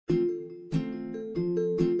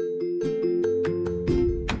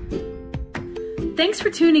Thanks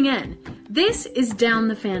for tuning in. This is Down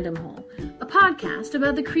the Fandom Hole, a podcast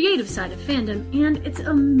about the creative side of fandom and its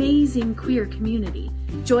amazing queer community.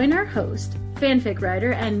 Join our host, fanfic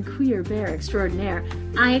writer and queer bear extraordinaire,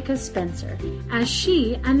 Ayaka Spencer, as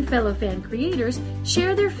she and fellow fan creators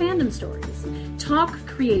share their fandom stories, talk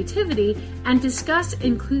creativity, and discuss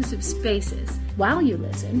inclusive spaces. While you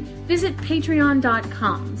listen, visit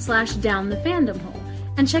patreon.com/downthefandomhole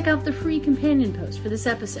and check out the free companion post for this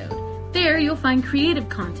episode. There you'll find creative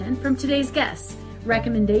content from today's guests,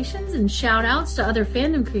 recommendations and shout-outs to other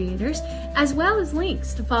fandom creators, as well as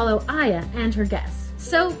links to follow Aya and her guests.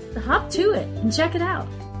 So hop to it and check it out.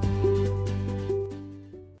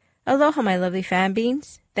 Aloha, my lovely fan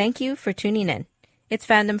beans. Thank you for tuning in. It's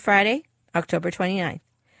Fandom Friday, October 29th.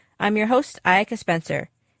 I'm your host, Ayaka Spencer,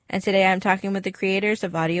 and today I'm talking with the creators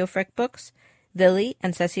of Audio Frick Books, Lily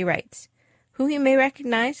and Ceci Wrights, who you may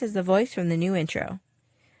recognize as the voice from the new intro.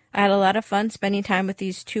 I had a lot of fun spending time with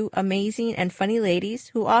these two amazing and funny ladies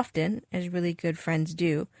who often, as really good friends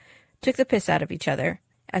do, took the piss out of each other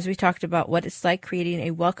as we talked about what it's like creating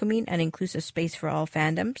a welcoming and inclusive space for all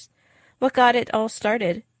fandoms, what got it all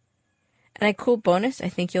started, and a cool bonus I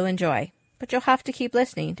think you'll enjoy, but you'll have to keep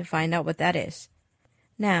listening to find out what that is.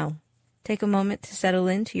 Now, take a moment to settle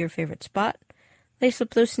into your favorite spot, lace up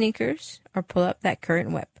those sneakers, or pull up that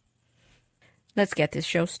current whip. Let's get this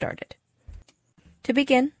show started. To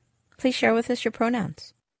begin, please share with us your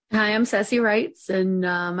pronouns. Hi, I'm Ceci Wrights, and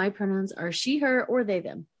my pronouns are she, her, or they,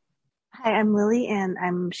 them. Hi, I'm Lily, and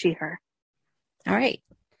I'm she, her. All right.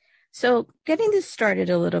 So getting this started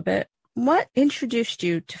a little bit, what introduced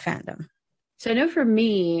you to fandom? So I know for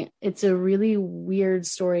me, it's a really weird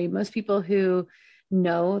story. Most people who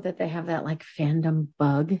know that they have that like fandom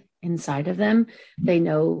bug inside of them, they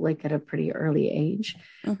know like at a pretty early age.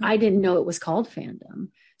 Mm-hmm. I didn't know it was called fandom.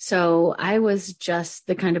 So I was just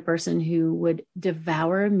the kind of person who would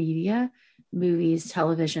devour media, movies,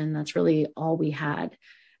 television. That's really all we had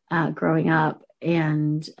growing up.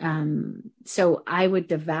 And so I would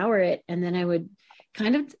devour it. And then I would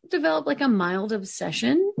kind of develop like a mild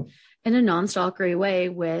obsession in a non-stalkery way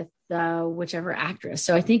with whichever actress.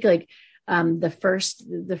 So I think like the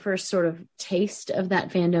first sort of taste of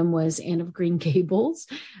that fandom was Anne of Green Gables,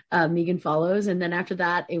 Megan Follows. And then after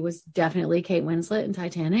that, it was definitely Kate Winslet and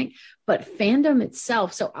Titanic, but fandom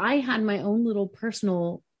itself. So I had my own little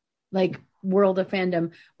personal like world of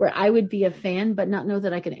fandom where I would be a fan, but not know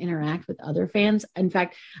that I could interact with other fans. In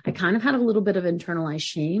fact, I kind of had a little bit of internalized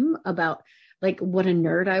shame about like what a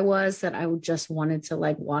nerd I was, that I just wanted to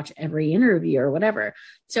like watch every interview or whatever.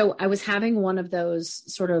 So I was having one of those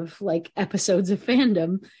sort of like episodes of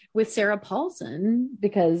fandom with Sarah Paulson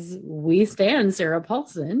because we stan Sarah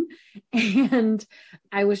Paulson. And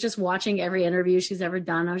I was just watching every interview she's ever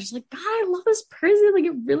done. I was just like, God, I love this person. Like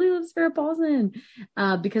I really love Sarah Paulson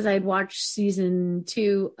because I had watched season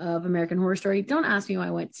 2 of American Horror Story. Don't ask me why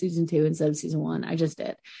I went season 2 instead of season 1. I just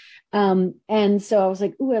did. And so I was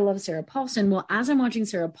like, ooh, I love Sarah Paulson. Well, as I'm watching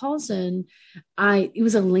Sarah Paulson, it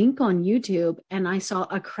was a link on YouTube and I saw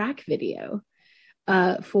a crack video,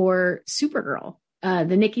 for Supergirl,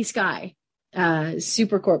 the Nikki Sky,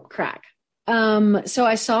 Supercorp crack. So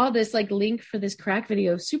I saw this like link for this crack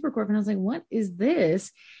video of Supercorp and I was like, what is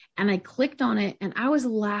this? And I clicked on it and I was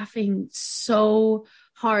laughing so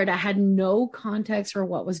hard. I had no context for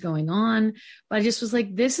what was going on, but I just was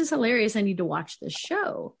like, this is hilarious. I need to watch this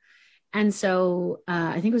show. And so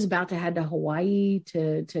I think I was about to head to Hawaii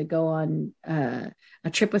to go on a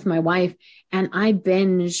trip with my wife. And I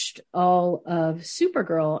binged all of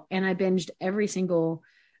Supergirl and I binged every single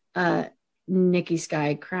Nikki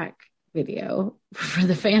Sky crack video for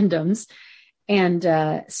the fandoms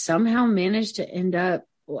and somehow managed to end up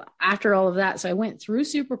after all of that. So I went through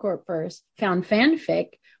Supercorp first, found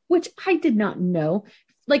fanfic, which I did not know.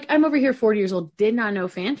 Like I'm over here 40 years old, did not know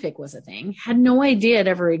fanfic was a thing, had no idea it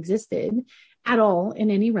ever existed at all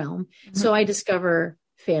in any realm. Mm-hmm. So I discover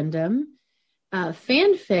fandom,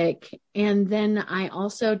 fanfic, and then I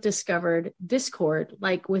also discovered Discord,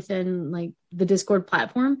 like within like the Discord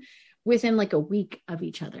platform within like a week of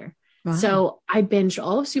each other. Wow. So I binged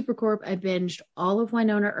all of Supercorp. I binged all of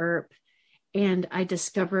Winona Earp. And I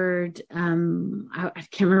discovered, I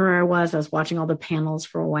can't remember where I was watching all the panels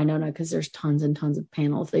for Winona because there's tons and tons of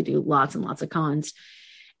panels. They do lots and lots of cons.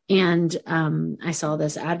 And I saw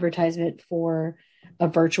this advertisement for a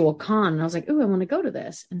virtual con. And I was like, ooh, I want to go to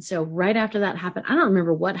this. And so right after that happened, I don't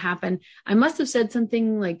remember what happened. I must have said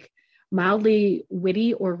something like mildly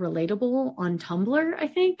witty or relatable on Tumblr, I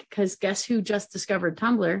think, because guess who just discovered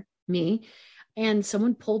Tumblr? Me. And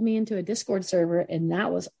someone pulled me into a Discord server and that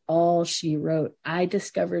was all she wrote. I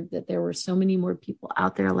discovered that there were so many more people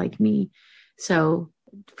out there like me. So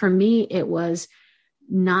for me, it was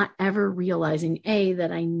not ever realizing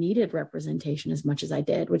that I needed representation as much as I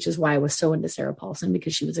did, which is why I was so into Sarah Paulson,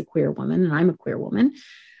 because she was a queer woman and I'm a queer woman.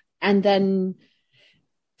 And then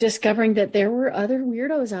discovering that there were other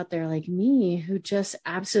weirdos out there like me who just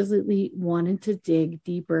absolutely wanted to dig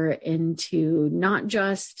deeper into not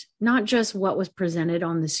just what was presented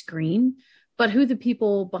on the screen, but who the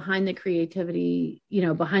people behind the creativity,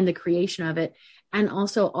 behind the creation of it, and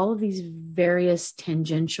also all of these various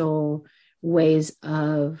tangential ways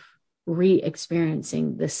of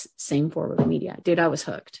re-experiencing this same form of media. Dude, I was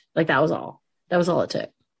hooked. Like that was all it took.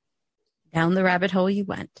 Down the rabbit hole you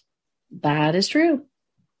went. That is true.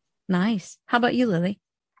 Nice. How about you, Lily?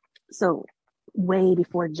 So way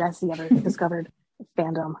before Jesse ever discovered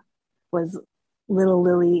fandom was little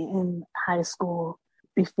Lily in high school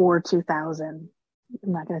before 2000.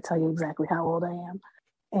 I'm not going to tell you exactly how old I am.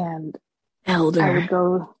 And elder. I would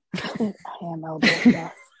go, I am elder,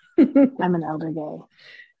 yes. I'm an elder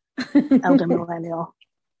gay, elder millennial.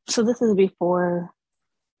 So this is before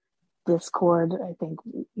Discord, I think,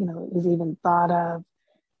 is even thought of.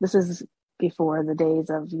 This is before the days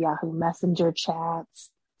of Yahoo Messenger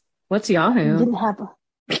chats. What's Yahoo? You didn't have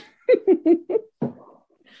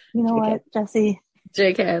what, Jesse?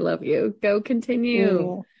 JK, I love you. Go continue.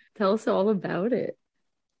 Yeah. Tell us all about it.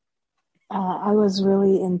 I was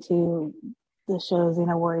really into the show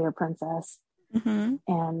Xena Warrior Princess. Mm-hmm.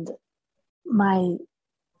 And my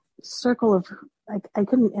circle of, I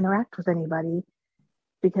couldn't interact with anybody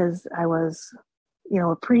because I was,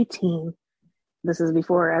 a preteen. This is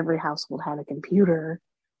before every household had a computer,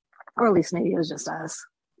 or at least maybe it was just us.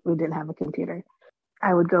 We didn't have a computer.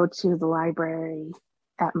 I would go to the library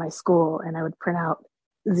at my school and I would print out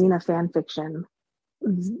Xena fan fiction,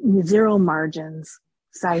 0 margins,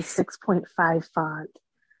 size 6.5 font,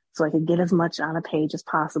 so I could get as much on a page as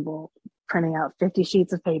possible, printing out 50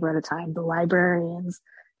 sheets of paper at a time. The librarians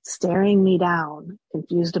staring me down,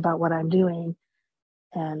 confused about what I'm doing.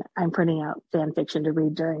 And I'm printing out fan fiction to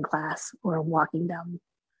read during class or walking down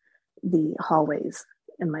the hallways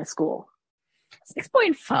in my school.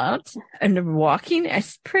 6-point font and walking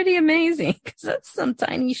is pretty amazing because that's some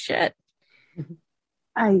tiny shit.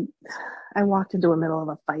 I walked into the middle of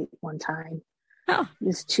a fight one time. Oh.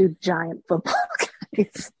 These 2 giant football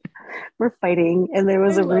guys were fighting, and there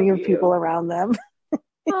was a ring of people around them.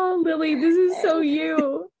 Oh, Lily, this is so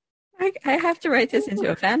you. I have to write this into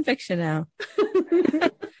a fan fiction now.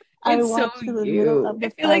 I walked to the middle of the I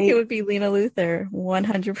feel like it would be Lena Luthor,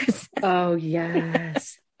 100%. Oh,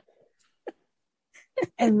 yes.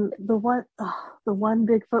 And the one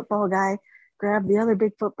big football guy grabbed the other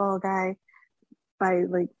big football guy by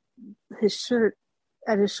his shirt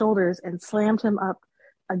at his shoulders and slammed him up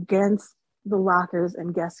against the lockers,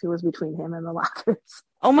 and guess who was between him and the lockers?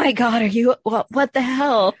 Oh my God, what the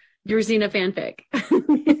hell? Your Xena fanfic.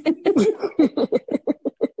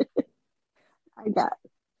 I got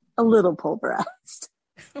a little pulverized.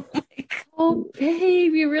 Oh,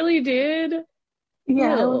 babe, you really did?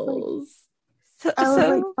 Yeah, I was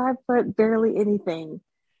 5 foot, barely anything.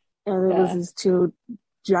 And it was these 2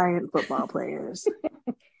 giant football players.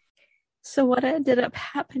 So what ended up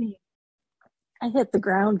happening? I hit the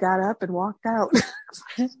ground, got up, and walked out.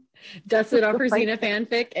 Dusted off her Xena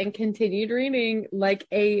fanfic and continued reading like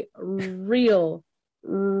a real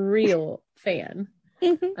fan.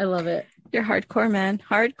 Mm-hmm. I love it. You're hardcore, man.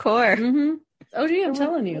 Hardcore. Mm-hmm. Oh, gee, I'm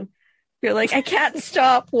telling you. You're like, I can't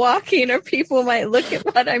stop walking or people might look at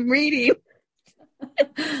what I'm reading.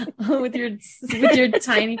 with your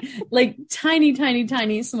tiny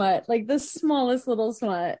smut, like the smallest little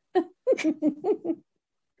smut.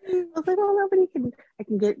 I was like, oh, I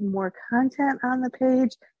can get more content on the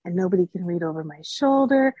page and nobody can read over my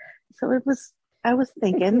shoulder. So I was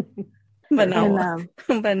thinking. but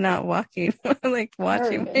not walking. Like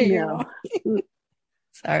watching.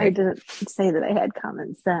 Sorry. I didn't say that I had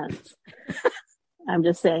common sense. I'm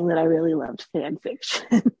just saying that I really loved fan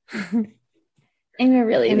fiction. I'm a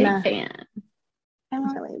really big fan. I'm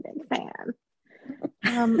a really big fan.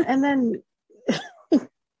 And then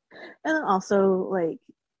also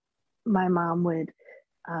my mom would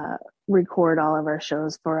record all of our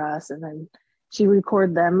shows for us, and then she'd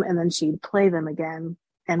record them and then she'd play them again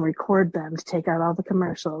and record them to take out all the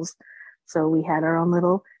commercials. So we had our own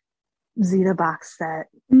little Xena box set.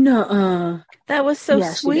 Nuh-uh. That was so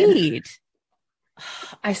sweet.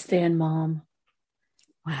 I stand Mom.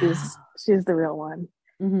 Wow. She's the real one.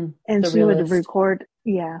 Mm-hmm. And she would record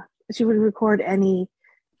any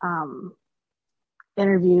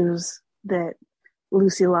interviews that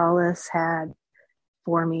Lucy Lawless had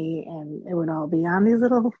for me, and it would all be on these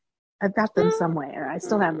little, I've got them somewhere. I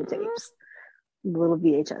still have the tapes. little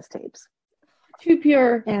VHS tapes. Too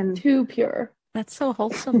pure. And too pure. That's so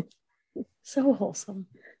wholesome. So wholesome.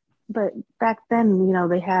 But back then, you know,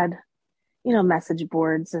 they had, you know, message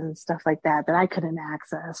boards and stuff like that I couldn't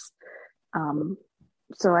access.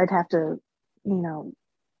 So I'd have to, you know,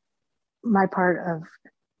 my part of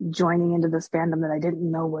joining into this fandom that I didn't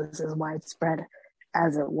know was as widespread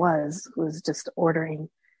as it was just ordering,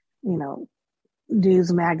 you know,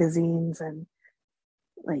 news magazines and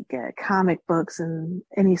like comic books and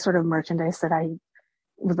any sort of merchandise that I,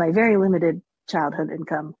 with my very limited childhood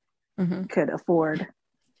income, could afford.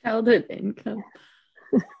 Childhood income.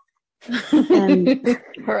 And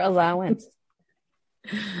her allowance.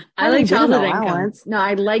 I like childhood income. No,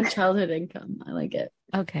 I like childhood income. I like it.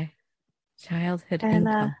 Okay. Childhood and,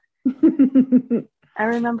 income. I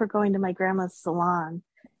remember going to my grandma's salon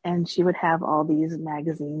and she would have all these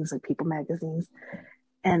magazines, like People magazines.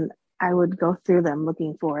 And I would go through them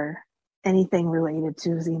looking for anything related to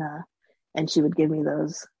Xena. And she would give me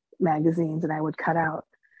those magazines and I would cut out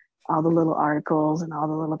all the little articles and all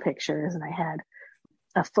the little pictures. And I had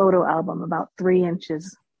a photo album about 3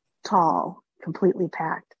 inches tall, completely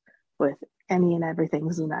packed with any and everything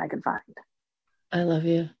Xena I could find. I love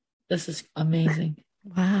you. This is amazing.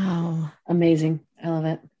 Wow. Amazing. I love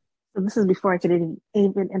it. So this is before I could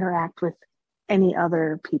even interact with any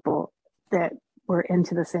other people that were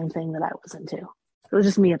into the same thing that I was into. It was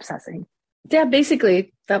just me obsessing. Yeah,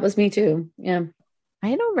 basically, that was me too. Yeah.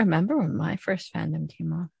 I don't remember when my first fandom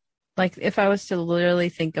came on. Like, if I was to literally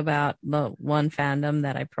think about the one fandom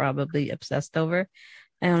that I probably obsessed over,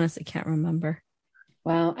 I honestly can't remember.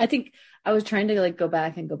 Wow. I think I was trying to like go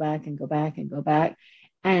back.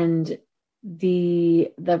 And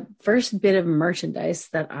the first bit of merchandise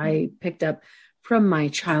that I picked up from my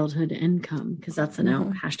childhood income, because that's a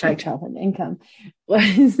now hashtag childhood income,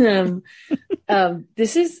 was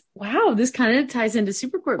this is, wow, this kind of ties into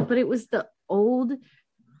Supercorp, but it was the old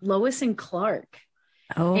Lois and Clark.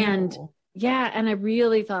 Oh. And yeah, and I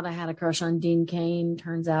really thought I had a crush on Dean Cain.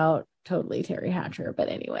 Turns out totally Terry Hatcher, but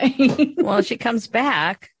anyway. Well, she comes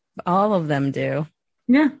back. All of them do.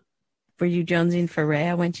 Yeah. Were you jonesing for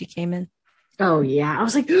Rhea when she came in? Oh yeah. I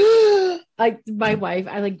was like, I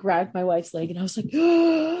like grabbed my wife's leg and I was like, it's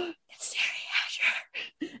Terry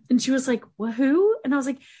Hatcher. And she was like, what, who? And I was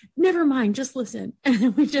like, never mind, just listen. And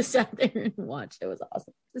then we just sat there and watched. It was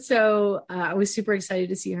awesome. So I was super excited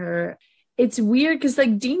to see her. It's weird because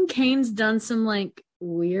like Dean Cain's done some like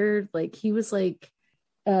weird, like he was like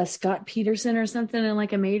Scott Peterson or something and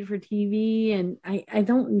like a Made for TV, and I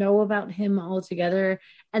don't know about him altogether.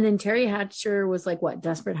 And then Terry Hatcher was like what,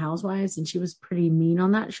 Desperate Housewives, and she was pretty mean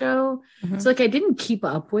on that show. So like I didn't keep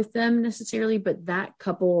up with them necessarily, but that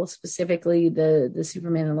couple specifically, the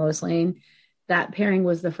Superman and Lois Lane, that pairing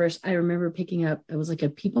was the first I remember picking up. It was like a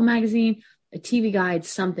People magazine, a TV Guide,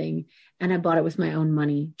 something, and I bought it with my own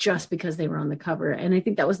money just because they were on the cover. And I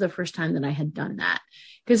think that was the first time that I had done that,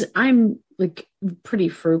 because I'm like pretty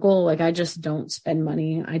frugal. Like I just don't spend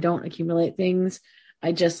money. I don't accumulate things.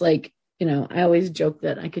 I just like, you know, I always joke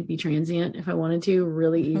that I could be transient if I wanted to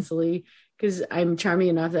really easily, because I'm charming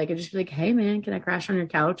enough that I could just be like, hey man, can I crash on your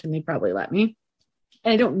couch? And they'd probably let me.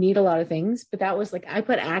 And I don't need a lot of things, but that was like, I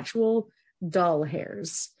put actual doll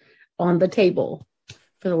hairs on the table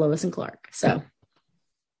for the Lois and Clark. So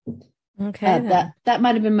okay, that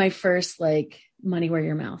might've been my first like money where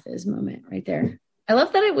your mouth is moment right there. I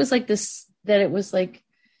love that it was like this, that it was like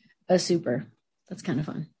a super. That's kind of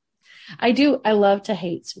fun. I love to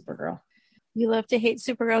hate Supergirl. You love to hate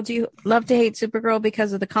Supergirl. Do you love to hate Supergirl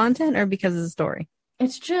because of the content or because of the story?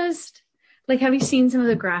 It's just like, have you seen some of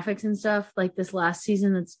the graphics and stuff like this last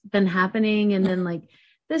season that's been happening? And then like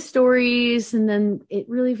the stories, and then it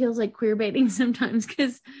really feels like queer baiting sometimes,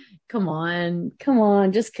 because come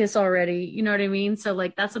on, just kiss already. You know what I mean? So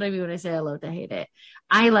like, that's what I mean when I say I love to hate it.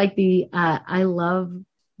 I like I love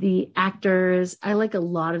the actors. I like a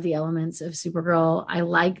lot of the elements of Supergirl. I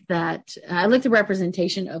like that. I like the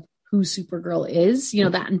representation of who Supergirl is, you know,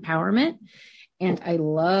 that empowerment. And I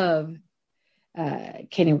love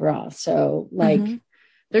Katie McGraw. So like,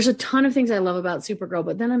 there's a ton of things I love about Supergirl,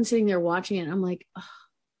 but then I'm sitting there watching it and I'm like, oh,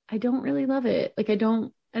 I don't really love it. Like, I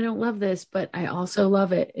don't love this, but I also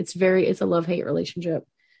love it. It's a love-hate relationship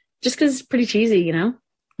just because it's pretty cheesy, you know?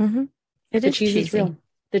 The cheese is real.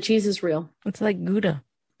 The cheese is real. It's like Gouda.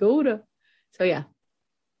 So yeah.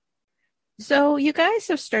 So you guys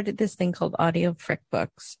have started this thing called Audio Frick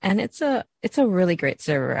Books, and it's a really great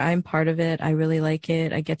server. I'm part of it. I really like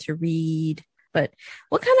it. I get to read. But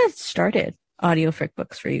what kind of started Audio Frick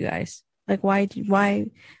Books for you guys? Like why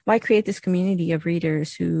create this community of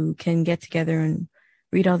readers who can get together and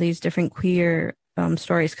read all these different queer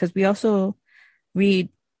stories? Because we also read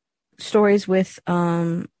stories with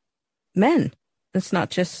men. It's not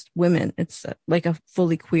just women. It's like a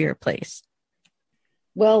fully queer place.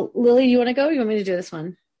 Well, Lily, you want to go? Or you want me to do this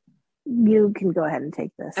one? You can go ahead and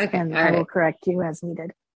take this. Okay, and all I will right. correct you as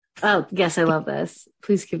needed. Oh, yes, I love this.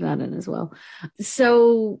 Please keep that in as well.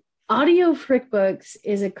 So, Audio Frick Books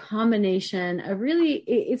is a combination of really,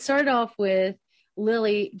 it started off with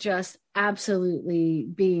Lily just absolutely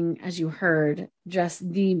being, as you heard,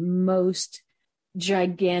 just the most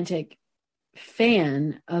gigantic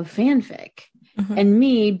fan of fanfic. Mhm. And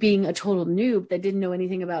me being a total noob that didn't know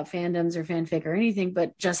anything about fandoms or fanfic or anything,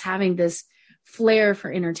 but just having this flair for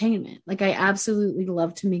entertainment. Like I absolutely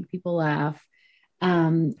love to make people laugh.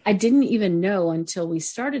 I didn't even know until we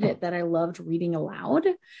started it that I loved reading aloud.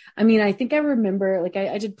 I mean, I think I remember like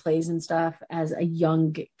I did plays and stuff as a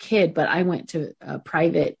young kid, but I went to a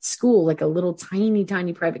private school, like a little tiny,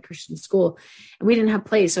 tiny private Christian school. And we didn't have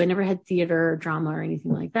plays. So I never had theater or drama or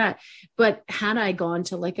anything like that. But had I gone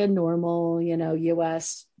to like a normal,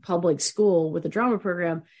 US public school with a drama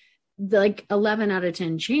program, like 11 out of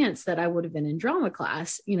 10 chance that I would have been in drama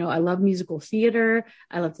class. I love musical theater.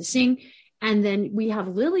 I love to sing. And then we have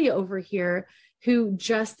Lily over here who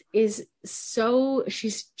just is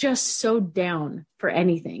she's just so down for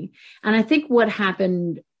anything. And I think what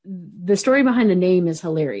happened, the story behind the name is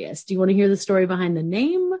hilarious. Do you want to hear the story behind the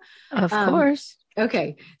name? Of course.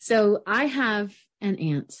 Okay. So I have an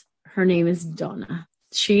aunt. Her name is Donna.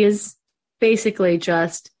 She is basically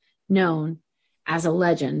just known as a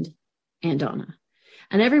legend, Aunt Donna.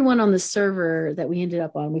 And everyone on the server that we ended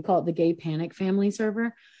up on, we call it the Gay Panic Family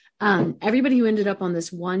server. Everybody who ended up on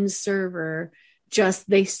this one server,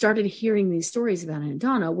 they started hearing these stories about Aunt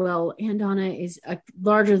Donna. Well, Aunt Donna is a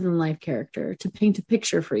larger than life character. To paint a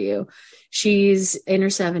picture for you, she's in her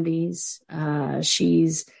 70s.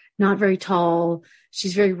 She's not very tall.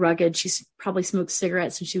 She's very rugged. She's probably smoked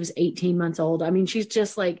cigarettes since she was 18 months old. I mean, she's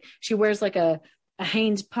just like, she wears like a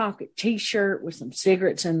Hanes pocket t-shirt with some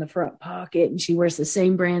cigarettes in the front pocket. And she wears the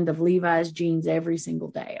same brand of Levi's jeans every single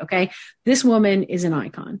day. Okay. This woman is an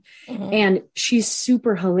icon and she's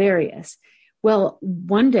super hilarious. Well,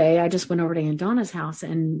 one day I just went over to Aunt Donna's house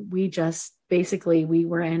and we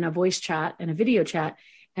were in a voice chat and a video chat.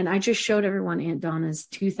 And I just showed everyone Aunt Donna's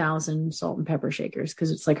 2000 salt and pepper shakers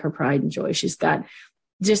because it's like her pride and joy. She's got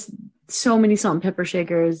just so many salt and pepper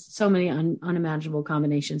shakers, so many unimaginable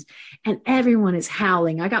combinations. And everyone is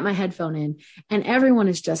howling. I got my headphone in and everyone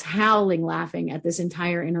is just howling, laughing at this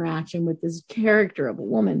entire interaction with this character of a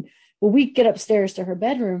woman. Well, we get upstairs to her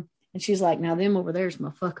bedroom and she's like, now them over there's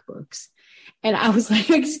my fuck books. And I was like,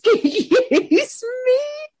 excuse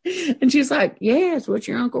me. And she's like, yeah, it's what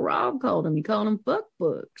your Uncle Rob called them. He called them fuck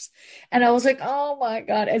books. And I was like, oh my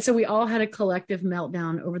God. And so we all had a collective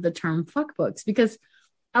meltdown over the term fuck books because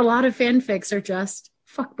a lot of fanfics are just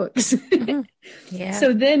fuck books. Mm-hmm. Yeah.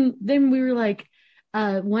 So then we were like,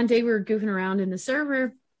 one day we were goofing around in the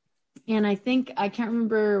server and I can't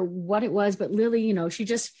remember what it was, but Lily, she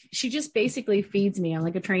just basically feeds me. I'm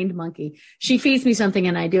like a trained monkey. She feeds me something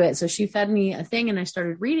and I do it. So she fed me a thing and I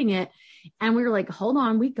started reading it and we were like, hold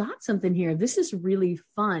on, we got something here. This is really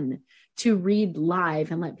fun to read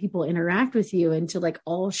live and let people interact with you and to like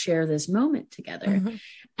all share this moment together. Mm-hmm.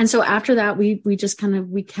 And so after that, we just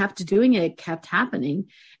we kept doing it. It kept happening.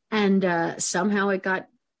 And somehow it got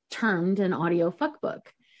termed an audio fuckbook.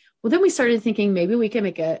 Well, then we started thinking maybe we could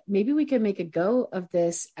make a go of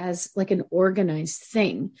this as like an organized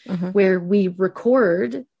thing where we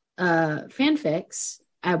record fanfics.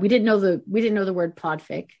 We didn't know the word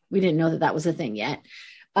podfic. We didn't know that was a thing yet.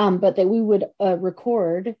 But that we would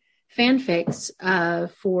record fanfics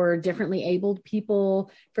for differently abled people,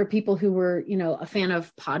 for people who were, a fan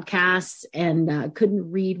of podcasts and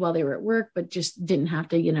couldn't read while they were at work, but just didn't have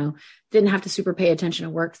to super pay attention to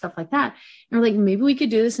work, stuff like that. And we're like, maybe we could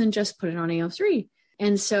do this and just put it on AO3.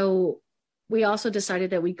 And so we also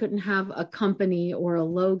decided that we couldn't have a company or a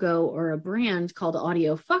logo or a brand called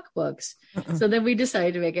Audio Fuck Books. So then we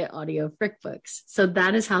decided to make it Audio Frick Books. So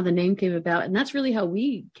that is how the name came about. And that's really how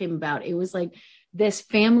we came about. It was like this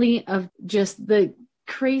family of just the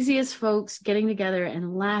craziest folks getting together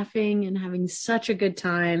and laughing and having such a good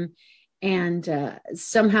time. And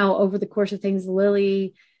somehow over the course of things,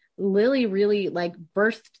 Lily really like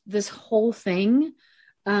birthed this whole thing.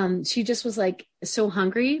 She just was like so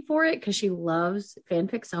hungry for it because she loves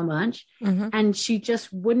fanfic so much. And she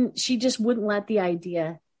just wouldn't let the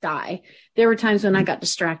idea die. There were times when I got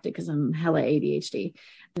distracted because I'm hella ADHD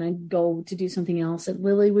and I'd go to do something else and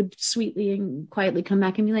Lily would sweetly and quietly come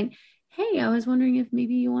back and be like, hey, I was wondering if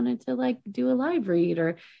maybe you wanted to like do a live read,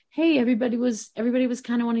 or hey, everybody was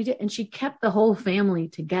kind of wanting to, and she kept the whole family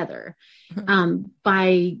together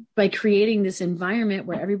by creating this environment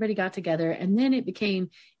where everybody got together. And then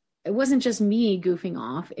it wasn't just me goofing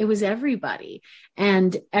off, it was everybody,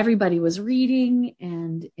 and everybody was reading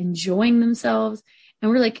and enjoying themselves.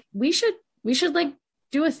 And we're like, we should like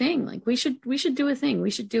do a thing. Like we should do a thing.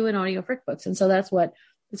 We should do an Audio Frick Books. And so that's what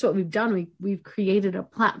we've done. We've created a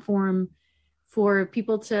platform for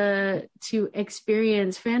people to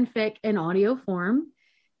experience fanfic in audio form,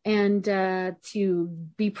 and to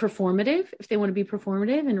be performative if they want to be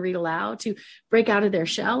performative and read aloud, to break out of their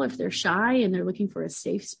shell if they're shy and they're looking for a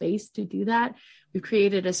safe space to do that. We've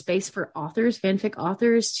created a space for authors, fanfic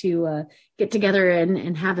authors, to get together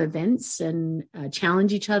and have events and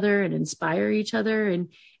challenge each other and inspire each other. And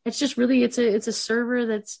it's just really, it's a server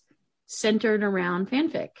that's centered around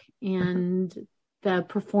fanfic and the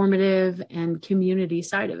performative and community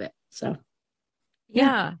side of it. So,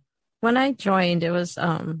 yeah. When I joined, it was,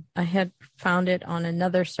 I had found it on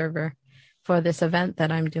another server for this event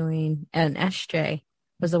that I'm doing, and SJ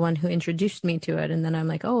was the one who introduced me to it. And then I'm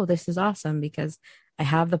like, oh, this is awesome, because I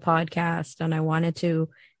have the podcast and I wanted to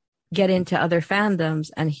get into other fandoms,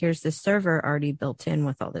 and here's this server already built in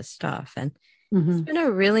with all this stuff. And it's been a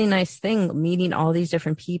really nice thing meeting all these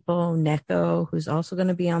different people. Neko, who's also going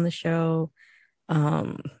to be on the show.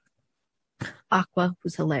 Aqua,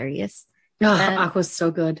 who's hilarious. Aqua's so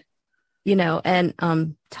good. You know, and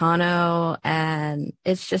Tano, and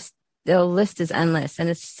it's just, the list is endless, and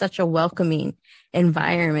it's such a welcoming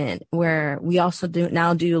environment where we also do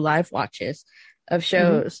live watches of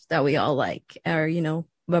shows that we all like, or, you know,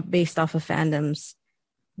 but based off of fandoms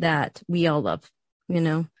that we all love, you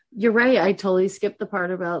know. You're right. I totally skipped the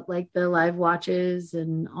part about like the live watches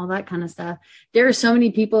and all that kind of stuff. There are so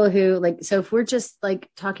many people who like, so if we're just like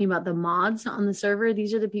talking about the mods on the server,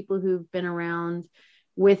 these are the people who've been around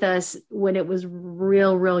with us when it was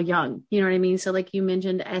real young. You know what I mean? So like you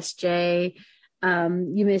mentioned SJ,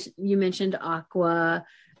 you mentioned Aqua,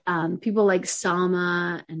 people like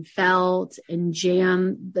Sama and Felt and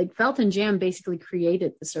Jam. Like Felt and Jam basically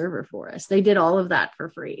created the server for us. They did all of that for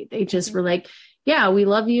free. They just were like, yeah, we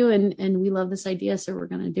love you and we love this idea, so we're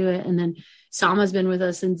going to do it. And then Sama's been with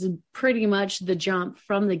us since pretty much the jump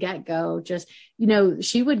from the get-go. Just, you know,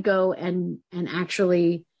 she would go and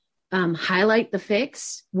actually highlight the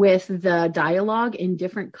fics with the dialogue in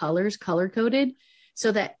different colors, color coded,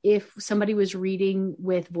 so that if somebody was reading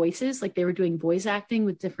with voices, like they were doing voice acting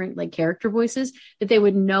with different like character voices, that they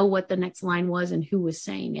would know what the next line was and who was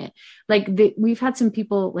saying it. Like we've had some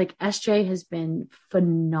people, like SJ has been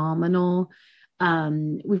phenomenal.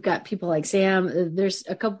 We've got people like Sam. There's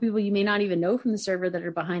a couple people you may not even know from the server that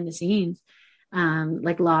are behind the scenes,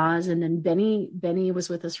 like Laws, and then Benny was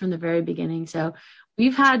with us from the very beginning. So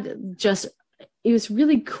we've had it was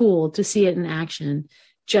really cool to see it in action.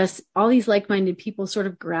 Just all these like-minded people sort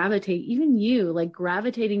of gravitate, even you, like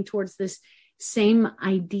gravitating towards this same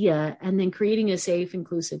idea, and then creating a safe,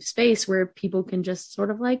 inclusive space where people can just sort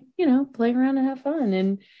of like, you know, play around and have fun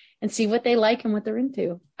and see what they like and what they're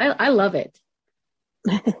into. I love it.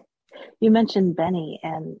 You mentioned Benny,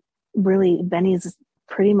 and really Benny's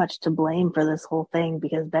pretty much to blame for this whole thing,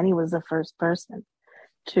 because Benny was the first person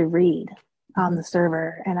to read on the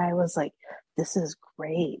server, and I was like, this is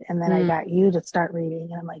great. And then I got you to start reading,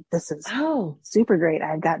 and I'm like, this is super great.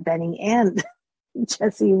 I've got Benny and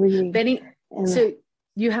Jesse reading. Benny, so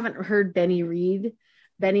you haven't heard Benny read?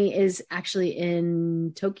 Benny is actually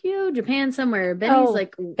in Tokyo, Japan, somewhere. Benny's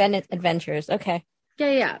like Bennett Adventures. Okay.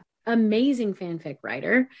 Yeah. Amazing fanfic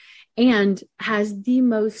writer, and has the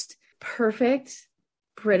most perfect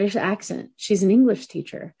British accent. She's an English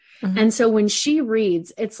teacher. And so when she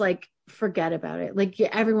reads, it's like, forget about it. Like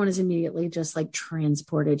everyone is immediately just like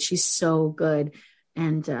transported. She's so good.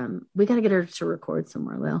 And we got to get her to record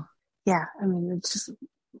somewhere, Lil. Yeah. I mean, it's just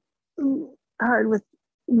hard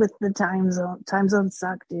with the time zone. Time zones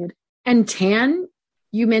suck, dude. And Tan,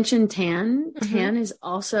 you mentioned Tan. Tan is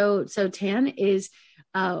also, so Tan is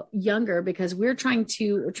younger, because we're trying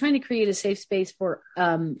to create a safe space for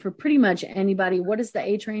pretty much anybody. What is the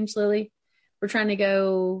age range, Lily? We're trying to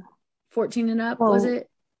go 14 and up. Well, was it?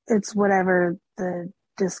 It's whatever the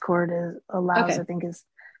Discord allows. Okay. I think is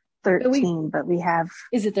 13, but we have.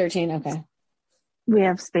 Is it 13? Okay. We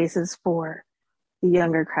have spaces for the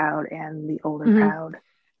younger crowd and the older crowd.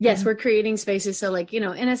 Yes, we're creating spaces. So like, you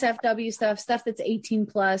know, NSFW stuff that's 18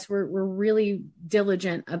 plus, we're really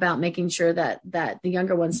diligent about making sure that the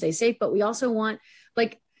younger ones stay safe. But we also want,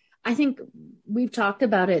 like, I think we've talked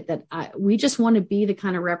about it, that we just want to be the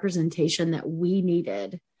kind of representation that we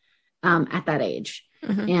needed at that age.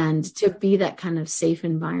 Mm-hmm. And to be that kind of safe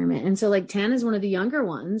environment. And so like Tan is one of the younger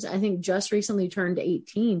ones, I think just recently turned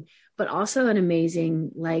 18, but also an amazing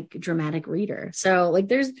like dramatic reader. So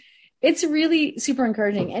like it's really super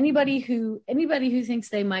encouraging. Anybody who thinks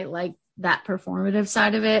they might like that performative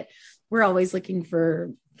side of it, we're always looking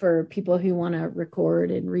for people who want to record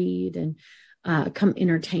and read and come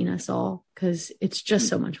entertain us all, because it's just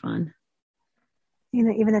so much fun. You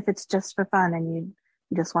know, even if it's just for fun and you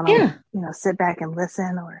just want to, you know, sit back and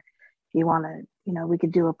listen, or if you want to, you know, we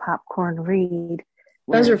could do a popcorn read.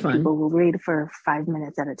 Those are fun. People will read for 5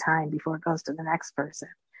 minutes at a time before it goes to the next person.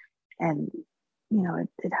 And, you know,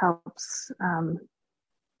 it helps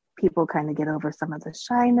people kind of get over some of the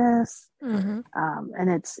shyness. Mm-hmm.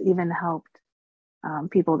 And it's even helped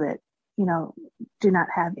people that, you know, do not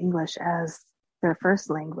have English as their first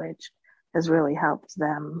language, has really helped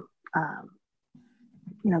them,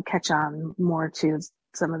 you know, catch on more to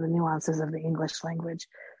some of the nuances of the English language.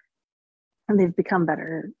 And they've become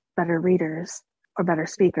better readers or better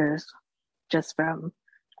speakers just from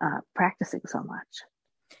practicing so much.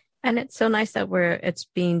 And it's so nice that it's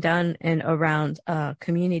being done in around a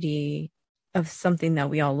community of something that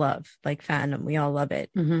we all love, like fandom. We all love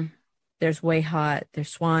it. Mm-hmm. There's Way Hot, there's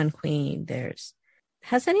Swan Queen,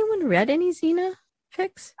 has anyone read any Xena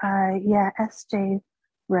fics? Yeah, SJ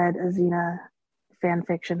read a Xena fan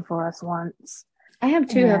fiction for us once. I have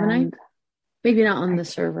two, haven't I? Maybe not on the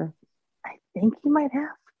server. I think you might have.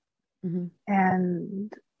 Mm-hmm.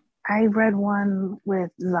 And I read one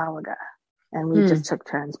with Zalaga, and we just took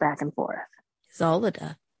turns back and forth.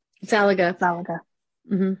 Zalaga.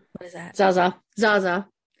 Mm-hmm. What is that? Zaza.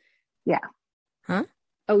 Yeah. Huh?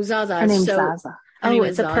 Oh, Zaza. Her name's Zaza. Oh,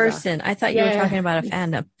 it's a person. I thought you were talking about a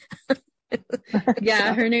fandom.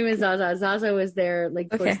 Yeah, her name is Zaza. Zaza was there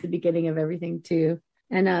like towards the beginning of everything too,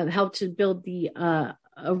 and helped to build the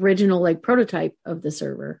original like prototype of the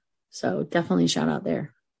server. So definitely shout out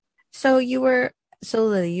there. So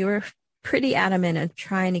Lily, you were pretty adamant of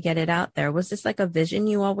trying to get it out there. Was this like a vision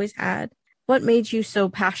you always had? What made you so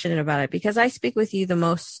passionate about it? Because I speak with you the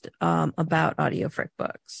most about Audio Frick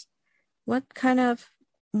books. What kind of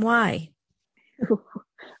why?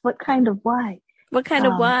 What kind of why? What kind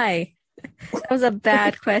of why? That was a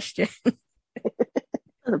bad question. That's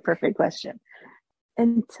a perfect question.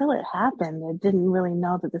 Until it happened, I didn't really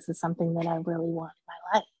know that this is something that I really want in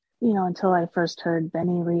my life. You know, until I first heard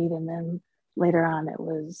Benny read, and then later on it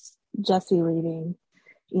was Jesse reading.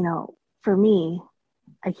 You know, for me,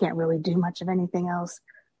 I can't really do much of anything else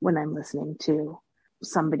when I'm listening to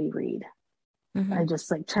somebody read. Mm-hmm. I just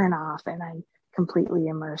like turn off and I'm completely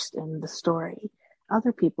immersed in the story.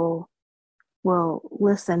 Other people will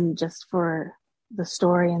listen just for the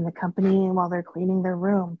story and the company while they're cleaning their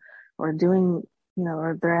room or doing, you know,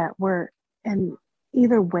 or they're at work. And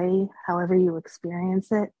either way, however you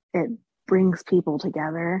experience it, it brings people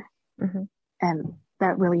together. Mm-hmm. And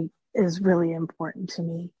that really is really important to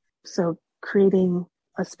me. So creating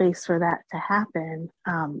a space for that to happen,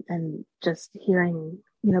 and just hearing,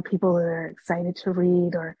 you know, people that are excited to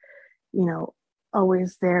read, or, you know,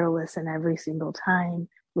 always there to listen every single time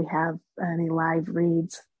we have any live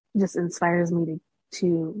reads, just inspires me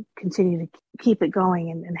to continue to keep it going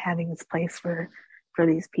and having this place for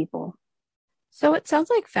these people. So it sounds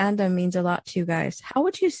like fandom means a lot to you guys. How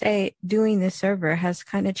would you say doing this server has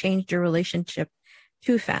kind of changed your relationship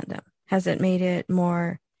to fandom? Has it made it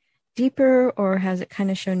more deeper, or has it kind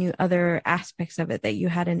of shown you other aspects of it that you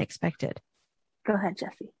hadn't expected? Go ahead,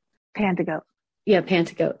 Jesse. Pantagoat. Yeah,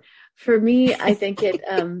 Pantagoat. For me, I think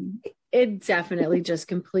it definitely just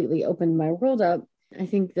completely opened my world up. I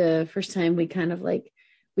think the first time we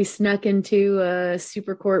snuck into a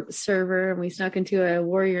Supercorp server and we snuck into a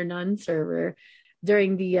Warrior Nun server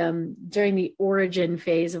during the origin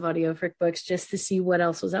phase of Audio Frick Books, just to see what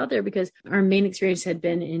else was out there, because our main experience had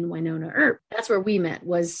been in Wynonna Earp. That's where we met,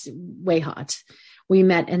 was Way Hot. We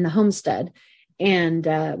met in the Homestead, and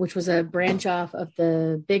which was a branch off of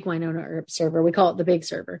the big Wynonna Earp server. We call it the big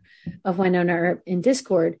server of Wynonna Earp in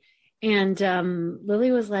Discord. And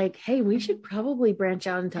Lily was like, hey, we should probably branch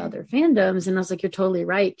out into other fandoms. And I was like, you're totally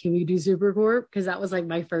right. Can we do Supercorp? Because that was like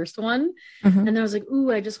my first one. Mm-hmm. And then I was like,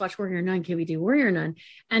 ooh, I just watched Warrior Nun. Can we do Warrior Nun?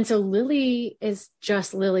 And so Lily is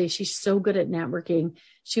just Lily. She's so good at networking.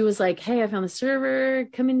 She was like, hey, I found the server.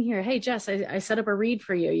 Come in here. Hey, Jess, I set up a read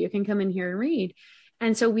for you. You can come in here and read.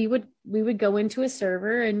 And so we would go into a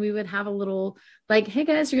server and we would have a little like, hey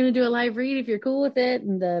guys, you're going to do a live read if you're cool with it.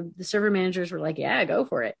 And the server managers were like, yeah, go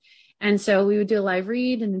for it. And so we would do a live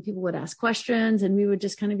read, and then people would ask questions, and we would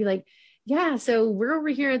just kind of be like, yeah, so we're over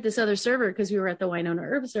here at this other server because we were at the Wynonna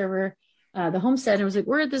Earp server. the homestead, and I was like,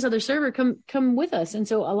 we're at this other server, come with us. And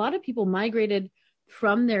so a lot of people migrated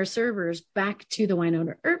from their servers back to the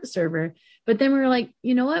Wynonna Earp server. But then we were like,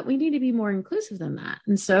 you know what, we need to be more inclusive than that.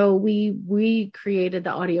 And so we created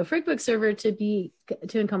the Audio Freakbook server to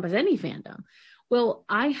encompass any fandom. Well,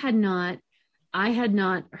 I had not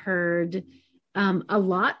heard a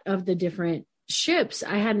lot of the different ships.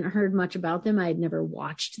 I hadn't heard much about them. I had never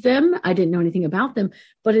watched them. I didn't know anything about them.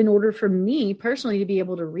 But in order for me personally to be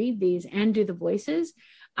able to read these and do the voices,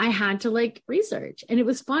 I had to like research. And it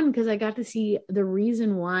was fun because I got to see the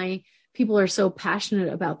reason why people are so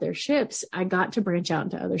passionate about their ships. I got to branch out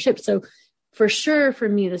into other ships. So for sure, for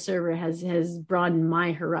me, the server has broadened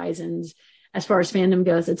my horizons as far as fandom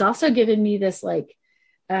goes. It's also given me this like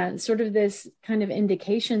sort of this kind of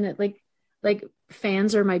indication that like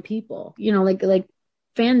fans are my people, you know, like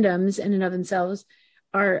fandoms in and of themselves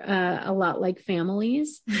are a lot like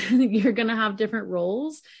families. You're going to have different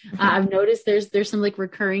roles. I've noticed there's some like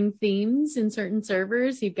recurring themes in certain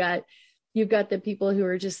servers. You've got the people who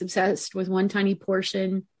are just obsessed with one tiny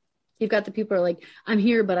portion. You've got the people who are like, I'm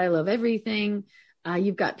here, but I love everything.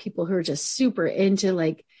 You've got people who are just super into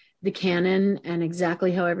like the canon and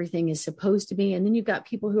exactly how everything is supposed to be. And then you've got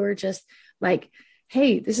people who are just like,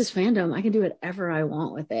 hey, this is fandom. I can do whatever I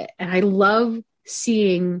want with it. And I love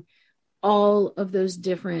seeing all of those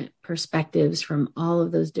different perspectives from all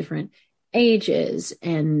of those different ages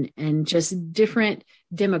and just different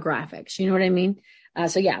demographics. You know what I mean?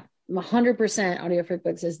 So yeah, 100% Audio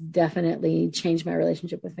Freakbooks has definitely changed my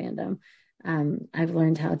relationship with fandom. I've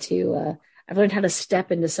learned how to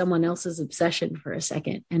step into someone else's obsession for a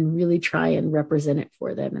second and really try and represent it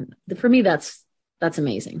for them. And for me, that's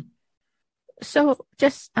amazing. So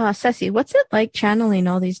just, Ceci, what's it like channeling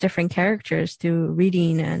all these different characters through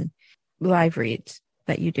reading and live reads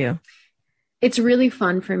that you do? It's really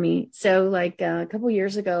fun for me. So like a couple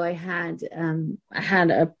years ago, I had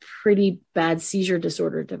a pretty bad seizure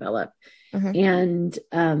disorder develop. And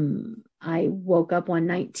I woke up one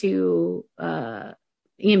night to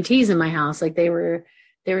EMTs in my house. Like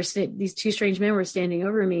these two strange men were standing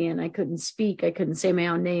over me, and I couldn't speak. I couldn't say my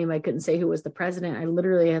own name. I couldn't say who was the president. I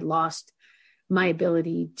literally had lost my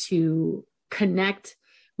ability to connect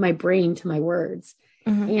my brain to my words.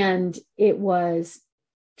 And it was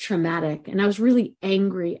traumatic. And I was really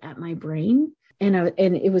angry at my brain. And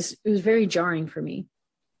it was very jarring for me.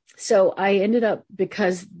 So I ended up,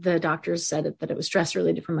 because the doctors said that it was stress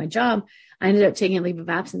related from my job, I ended up taking a leave of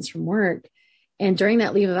absence from work. And during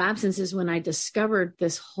that leave of absence is when I discovered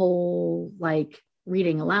this whole like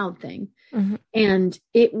reading aloud thing. And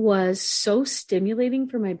it was so stimulating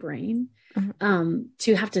for my brain.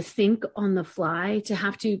 To have to think on the fly,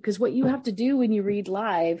 because what you have to do when you read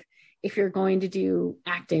live, if you're going to do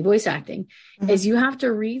voice acting, is you have to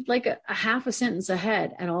read like a half a sentence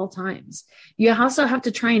ahead at all times. You also have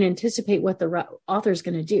to try and anticipate what the author's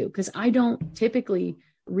going to do, because I don't typically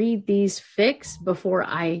read these fics before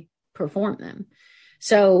I perform them.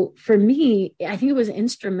 So for me, I think it was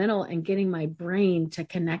instrumental in getting my brain to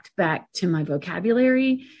connect back to my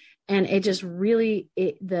vocabulary. And it just really,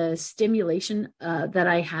 the stimulation that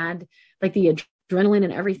I had, like the adrenaline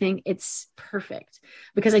and everything, it's perfect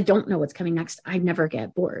because I don't know what's coming next. I never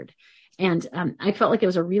get bored. And I felt like it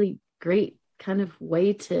was a really great kind of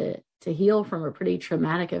way to heal from a pretty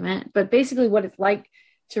traumatic event. But basically what it's like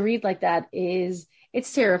to read like that is,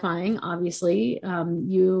 it's terrifying. Obviously,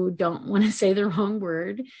 you don't want to say the wrong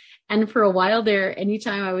word. And for a while there,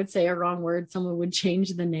 anytime I would say a wrong word, someone would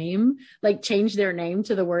change their name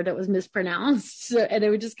to the word that was mispronounced. So, and it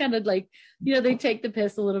would just kind of like, you know, they take the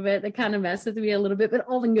piss a little bit. They kind of mess with me a little bit, but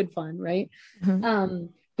all in good fun. Right.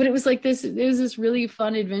 But it was like this really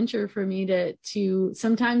fun adventure for me to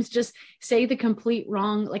sometimes just say the complete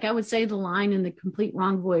wrong. Like I would say the line in the complete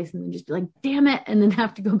wrong voice and then just be like, damn it. And then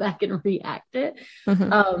have to go back and react it.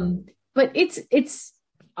 But it's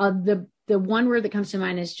the one word that comes to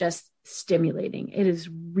mind is just stimulating. It is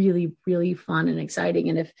really, really fun and exciting.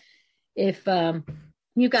 And if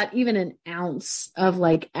you got even an ounce of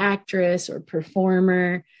like actress or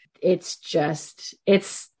performer, it's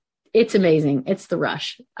amazing. It's the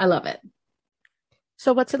rush. I love it.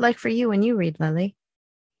 So what's it like for you when you read, Lily?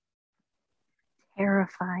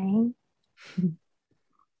 Terrifying.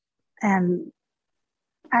 And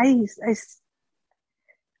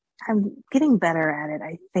I'm getting better at it,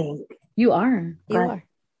 I think. You are.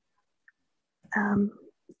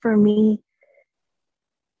 For me,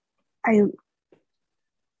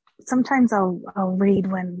 sometimes I'll read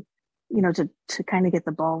when, you know, to kind of get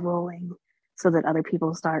the ball rolling so that other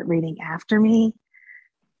people start reading after me.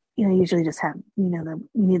 You know, usually just have, you know,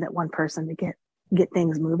 you need that one person to get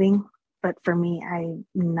things moving. but for me, I'm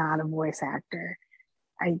not a voice actor.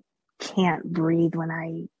 I can't breathe when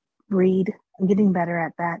I read. I'm getting better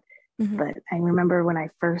at that. Mm-hmm. But I remember when I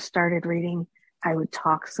first started reading, I would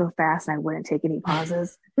talk so fast and I wouldn't take any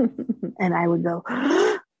pauses. And I would go,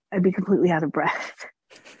 I'd be completely out of breath.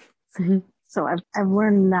 Mm-hmm. So I've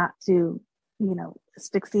learned not to,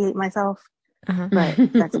 asphyxiate myself, but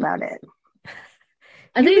that's about it.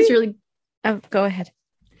 I think it's really. Oh, go ahead.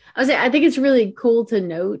 I think it's really cool to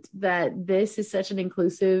note that this is such an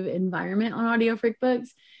inclusive environment on Audio Freak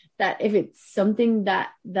Books, that if it's something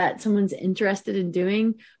that someone's interested in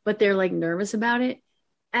doing, but they're like nervous about it,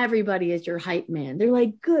 everybody is your hype man. They're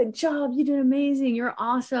like, good job. You did amazing. You're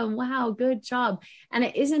awesome. Wow. Good job. And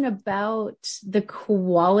it isn't about the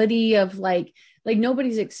quality of like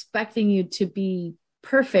nobody's expecting you to be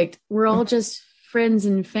perfect. We're all just friends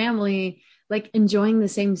and family, like enjoying the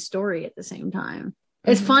same story at the same time.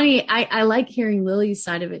 It's funny. I like hearing Lily's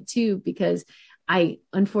side of it too, because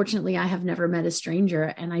unfortunately, I have never met a stranger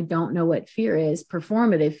and I don't know what fear is.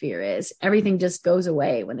 Performative fear is. Everything just goes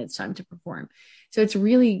away when it's time to perform. So it's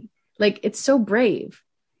really like, it's so brave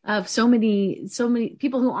of so many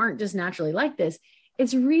people who aren't just naturally like this.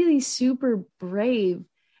 It's really super brave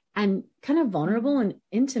and kind of vulnerable and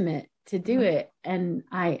intimate to do it. And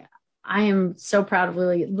I am so proud of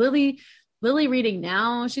Lily. Lily reading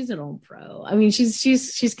now, she's an old pro. I mean,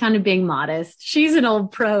 she's kind of being modest. She's an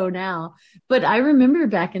old pro now. But I remember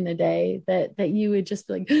back in the day that you would just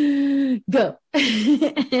be like, go.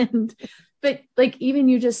 But like, even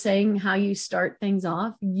you just saying how you start things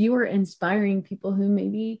off, you are inspiring people who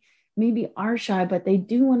maybe are shy, but they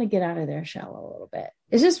do want to get out of their shell a little bit.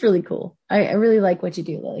 It's just really cool. I really like what you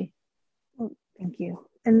do, Lily. Well, thank you.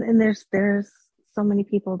 And there's so many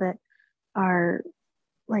people that are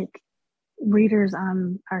like readers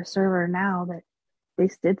on our server now that they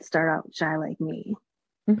did start out shy like me.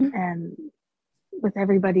 And with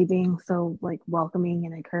everybody being so like welcoming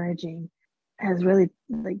and encouraging has really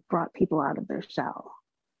like brought people out of their shell.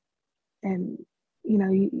 And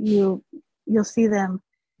you'll see them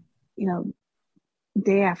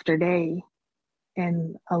day after day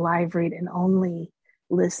in a live read and only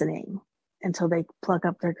listening until they pluck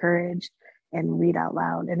up their courage and read out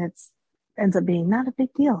loud, and ends up being not a big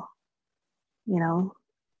deal,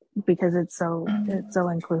 because it's so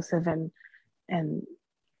inclusive and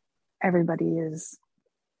everybody is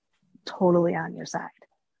totally on your side.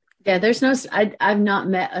 Yeah, there's no, I've not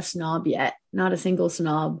met a snob yet, not a single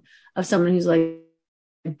snob of someone who's like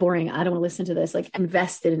boring. I don't want to listen to this, like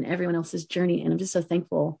invested in everyone else's journey. And I'm just so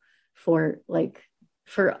thankful for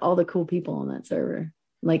all the cool people on that server.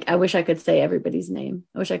 Like, I wish I could say everybody's name.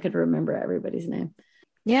 I wish I could remember everybody's name.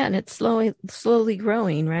 Yeah. And it's slowly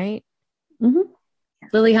growing, right? Mm-hmm.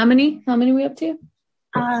 Lily, how many are we up to?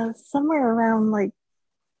 Somewhere around like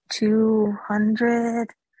 200,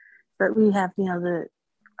 but we have,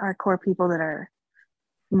 our core people that are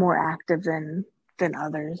more active than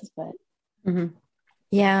others, but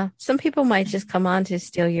yeah, some people might just come on to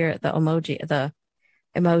steal the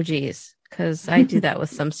emojis, because I do that with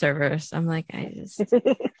some servers. I'm like,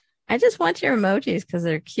 I just want your emojis because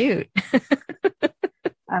they're cute.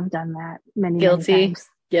 I've done that many times.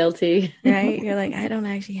 Guilty. Right? You're like, I don't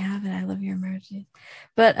actually have it. I love your emojis.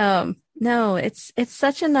 But no, it's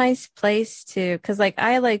such a nice place because like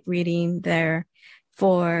I like reading there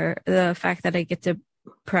for the fact that I get to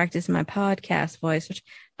practice my podcast voice, which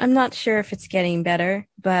I'm not sure if it's getting better,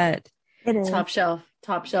 but it is. Top shelf,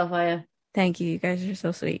 Aya. Thank you. You guys are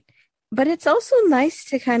so sweet. But it's also nice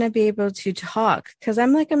to kind of be able to talk, because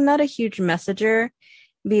I'm not a huge messenger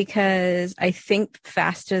because I think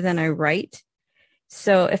faster than I write.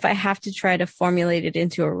 So if I have to try to formulate it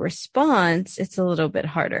into a response, it's a little bit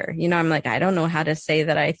harder. I'm like, I don't know how to say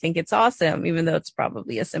that I think it's awesome, even though it's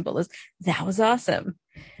probably as simple as that was awesome.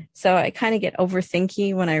 So I kind of get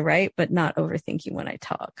overthinking when I write, but not overthinking when I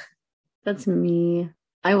talk. That's me.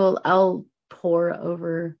 I'll pour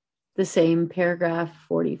over the same paragraph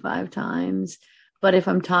 45 times, but if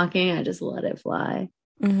I'm talking, I just let it fly.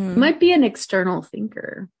 Mm-hmm. I might be an external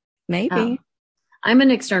thinker. Maybe. I'm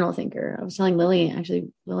an external thinker. I was telling Lily,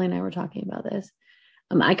 actually, Lily and I were talking about this.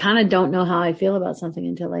 I kind of don't know how I feel about something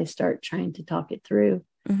until I start trying to talk it through,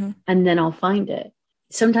 and then I'll find it.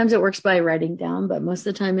 Sometimes it works by writing down, but most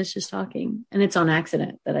of the time it's just talking, and it's on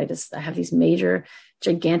accident that I have these major,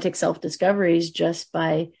 gigantic self-discoveries just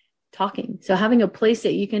by talking. So having a place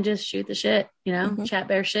that you can just shoot the shit, chat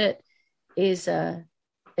bear shit is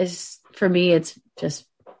for me, it's just,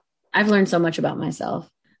 I've learned so much about myself.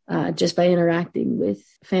 Just by interacting with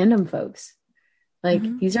fandom folks. Like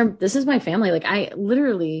this is my family. Like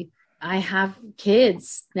I have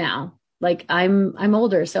kids now Like I'm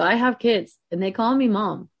older, so I have kids and they call me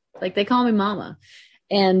mom. Like they call me mama.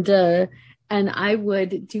 And I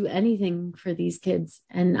would do anything for these kids.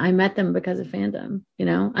 And I met them because of fandom. You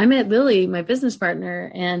know, I met Lily, my business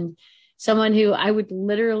partner, and someone who I would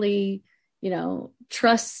literally, you know,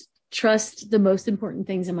 trust the most important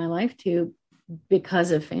things in my life to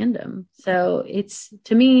because of fandom. So it's,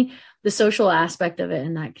 to me, the social aspect of it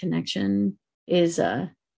and that connection is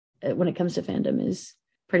when it comes to fandom is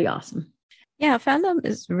pretty awesome. Yeah, fandom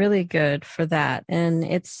is really good for that. And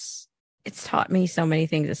it's taught me so many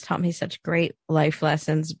things. It's taught me such great life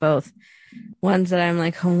lessons, both ones that I'm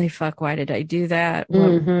like, holy fuck, why did I do that?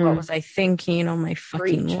 What was I thinking? Oh my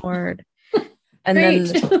fucking Lord. And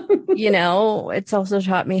then, you know, it's also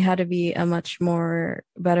taught me how to be a much more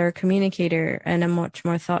better communicator and a much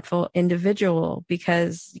more thoughtful individual,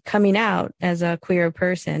 because coming out as a queer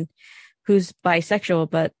person who's bisexual,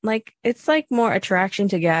 but like, it's like more attraction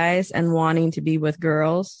to guys and wanting to be with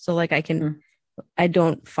girls. So like I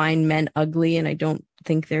don't find men ugly, and I don't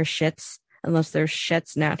think they're shits unless they're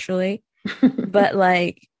shits naturally. But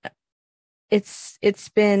like, it's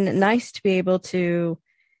been nice to be able to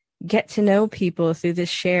get to know people through this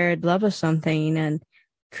shared love of something and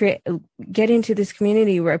get into this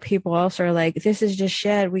community where people also are like, this is just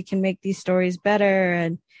shit. We can make these stories better.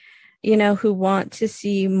 And, you know, who want to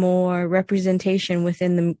see more representation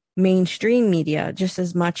within the mainstream media, just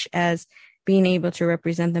as much as being able to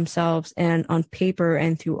represent themselves and on paper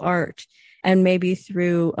and through art, and maybe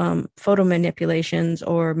through photo manipulations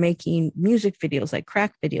or making music videos, like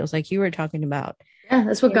crack videos, like you were talking about. Yeah,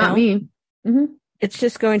 that's what got me. Mm-hmm. It's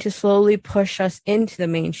just going to slowly push us into the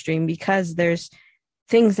mainstream because there's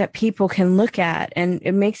things that people can look at, and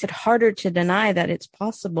it makes it harder to deny that it's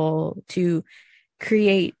possible to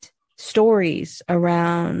create stories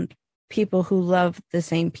around people who love the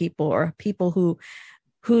same people, or people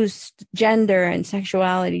whose gender and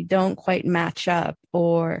sexuality don't quite match up,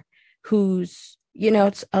 or who's, you know,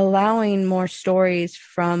 it's allowing more stories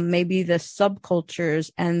from maybe the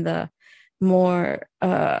subcultures and the more,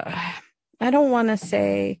 I don't want to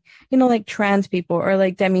say, you know, like trans people or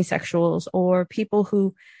like demisexuals or people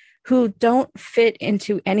who don't fit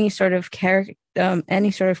into any sort of category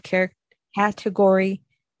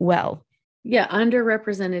well. Yeah,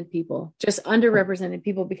 underrepresented people, just underrepresented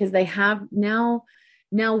people, because they have now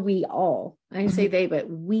we all, I say they, but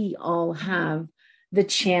we all have the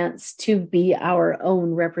chance to be our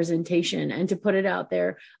own representation and to put it out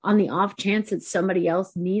there on the off chance that somebody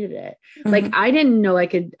else needed it. Like I didn't know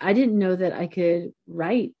that I could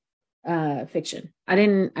write fiction.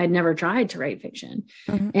 I'd never tried to write fiction.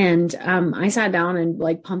 And I sat down and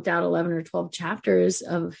like pumped out 11 or 12 chapters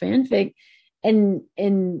of fanfic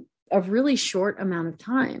in a really short amount of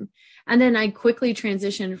time. And then I quickly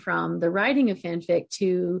transitioned from the writing of fanfic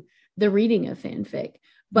to the reading of fanfic.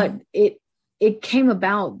 But it came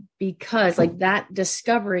about because like that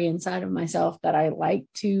discovery inside of myself that I like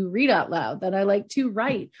to read out loud, that I like to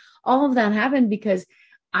write, all of that happened because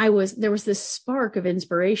there was this spark of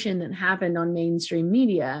inspiration that happened on mainstream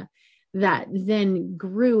media that then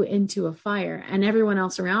grew into a fire, and everyone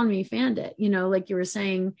else around me fanned it. You know, like you were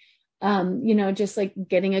saying, you know, just like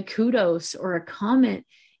getting a kudos or a comment.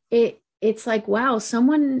 It's like, wow,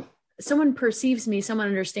 someone perceives me, someone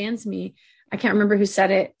understands me. I can't remember who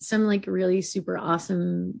said it, some like really super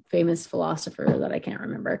awesome, famous philosopher that I can't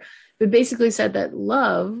remember, but basically said that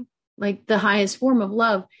love, like the highest form of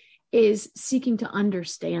love, is seeking to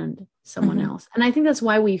understand someone else. And I think that's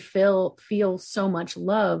why we feel so much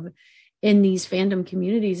love in these fandom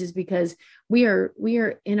communities, is because we are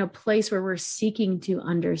in a place where we're seeking to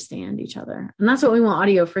understand each other. And that's what we want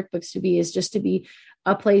Audio Frick Books to be, is just to be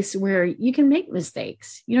a place where you can make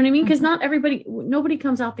mistakes. You know what I mean? Because nobody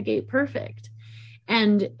comes out the gate perfect.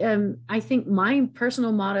 And I think my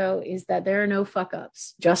personal motto is that there are no fuck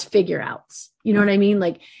ups, just figure outs. You know what I mean?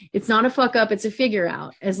 Like, it's not a fuck up, it's a figure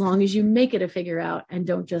out, as long as you make it a figure out and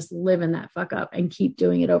don't just live in that fuck up and keep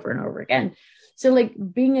doing it over and over again. So like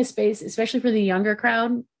being a space, especially for the younger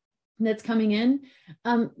crowd that's coming in,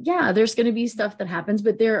 yeah, there's going to be stuff that happens,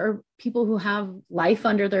 but there are people who have life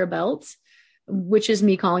under their belts, which is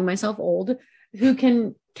me calling myself old, who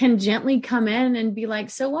can gently come in and be like,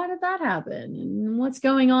 so why did that happen? And what's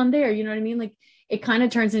going on there? You know what I mean? Like, it kind of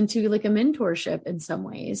turns into like a mentorship in some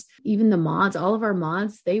ways. Even the mods, all of our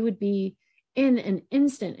mods, they would be in an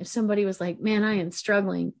instant. If somebody was like, man, I am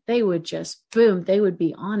struggling, they would just, boom, they would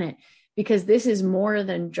be on it, because this is more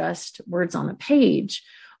than just words on a page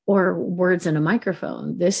or words in a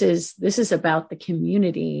microphone. This is about the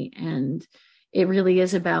community. And it really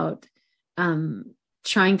is about,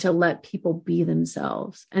 trying to let people be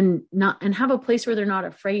themselves and have a place where they're not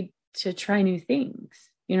afraid try new things.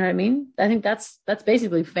 You know what I mean? I think that's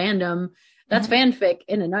basically fandom. That's fanfic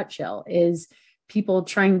in a nutshell, is people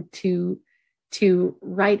trying to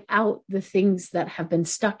write out the things that have been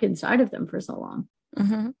stuck inside of them for so long.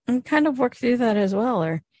 And kind of work through that as well,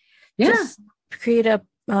 or just create a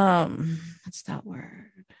what's that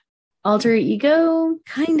word? Alter ego?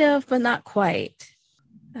 Kind of, but not quite.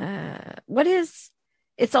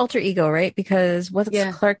 It's alter ego, right? Because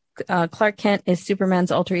Clark Kent is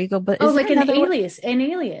Superman's alter ego, but like an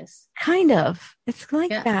alias. Kind of. It's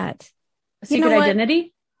like that. A secret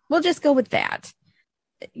identity? We'll just go with that.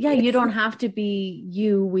 Yeah, you don't have to be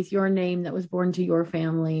you with your name that was born to your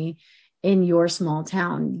family in your small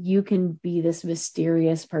town. You can be this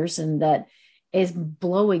mysterious person that is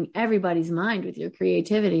blowing everybody's mind with your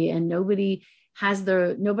creativity, and nobody has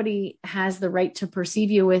the right to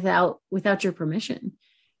perceive you without your permission.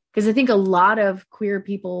 Because I think a lot of queer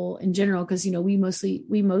people in general, because we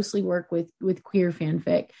mostly work with queer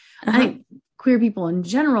fanfic. I think queer people in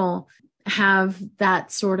general have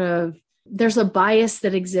that sort of, there's a bias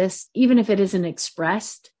that exists, even if it isn't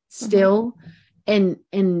expressed still, and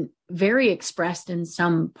very expressed in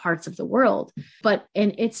some parts of the world,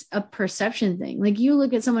 and it's a perception thing. Like, you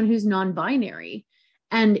look at someone who's non-binary,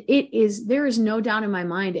 and there is no doubt in my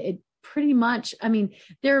mind, it pretty much, I mean,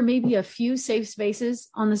 there are maybe a few safe spaces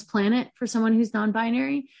on this planet for someone who's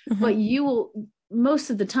non-binary, but most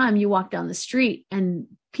of the time you walk down the street and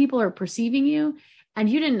people are perceiving you, and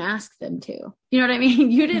you didn't ask them to. You know what I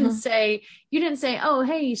mean? You didn't say, oh,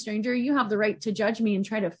 hey, stranger, you have the right to judge me and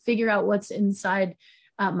try to figure out what's inside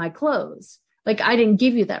my clothes. Like, I didn't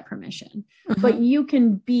give you that permission. But you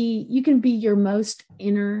can be your most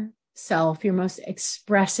inner self, your most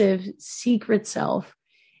expressive, secret self,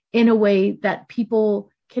 in a way that people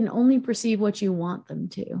can only perceive what you want them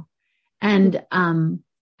to. And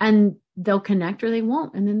they'll connect or they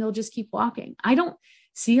won't. And then they'll just keep walking. I don't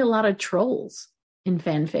see a lot of trolls in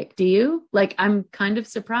fanfic. Do you? Like, I'm kind of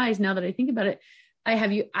surprised now that I think about it. I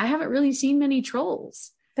haven't really seen many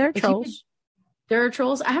trolls. There are trolls. There are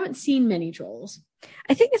trolls. I haven't seen many trolls.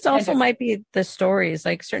 I think it's also might be the stories,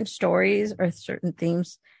 like certain stories or certain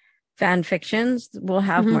themes. Fan fictions will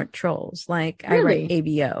have more trolls. Like, really? I write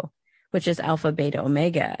ABO, which is Alpha, Beta,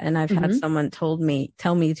 Omega. And I've had someone tell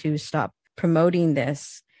me to stop promoting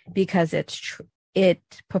this because it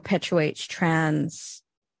perpetuates trans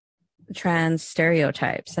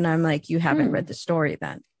stereotypes. And I'm like, you haven't read the story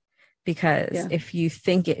then. Because if you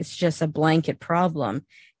think it's just a blanket problem,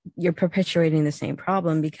 you're perpetuating the same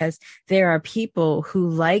problem, because there are people who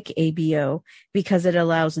like ABO because it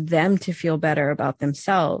allows them to feel better about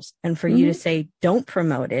themselves. And for you to say, don't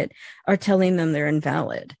promote it, or telling them they're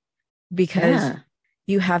invalid because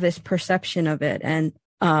you have this perception of it. And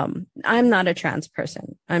I'm not a trans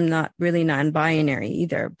person. I'm not really non-binary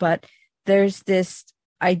either, but there's this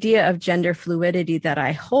idea of gender fluidity that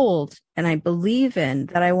I hold and I believe in,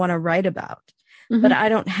 that I want to write about. But I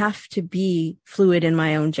don't have to be fluid in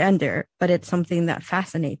my own gender, but it's something that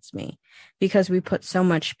fascinates me because we put so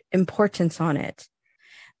much importance on it.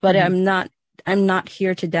 But I'm not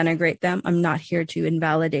here to denigrate them. I'm not here to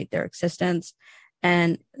invalidate their existence.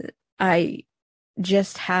 And I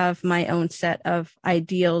just have my own set of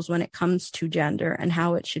ideals when it comes to gender and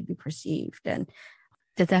how it should be perceived. And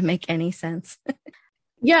did that make any sense?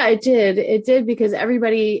 Yeah, it did. It did, because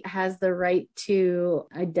everybody has the right to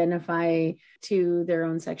identify to their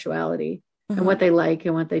own sexuality and what they like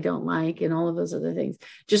and what they don't like and all of those other things.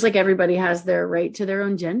 Just like everybody has their right to their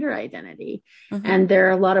own gender identity. And there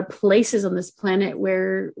are a lot of places on this planet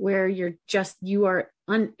where you are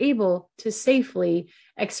unable to safely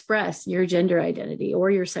express your gender identity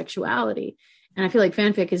or your sexuality. And I feel like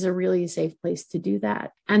fanfic is a really safe place to do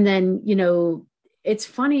that. And then, it's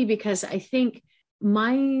funny because I think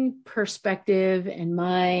my perspective and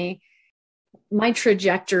my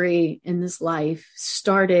trajectory in this life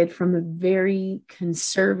started from a very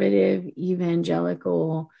conservative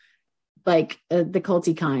evangelical, like the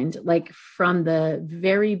culty kind. Like, from the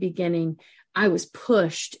very beginning, I was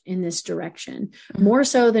pushed in this direction, more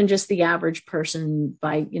so than just the average person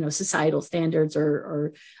by, societal standards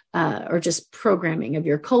or just programming of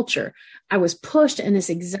your culture. I was pushed in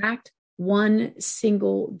this exact one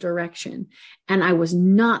single direction, and I was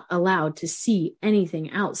not allowed to see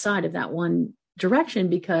anything outside of that one direction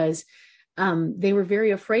because they were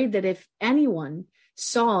very afraid that if anyone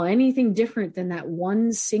saw anything different than that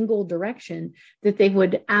one single direction, that they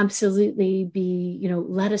would absolutely be,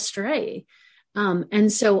 led astray.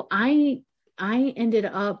 And so I ended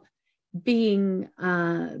up being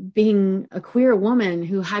a queer woman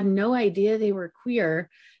who had no idea they were queer,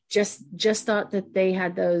 just thought that they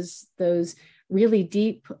had those really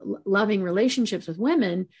deep, loving relationships with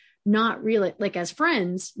women, not really like as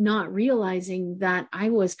friends, not realizing that I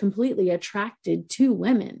was completely attracted to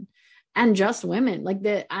women and just women. Like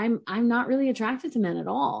that I'm not really attracted to men at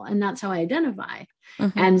all. And that's how I identify.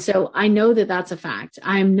 Mm-hmm. And so I know that that's a fact.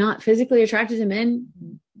 I'm not physically attracted to men,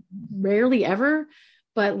 rarely ever,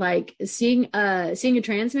 but like seeing a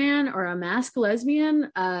trans man or a masked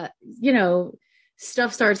lesbian,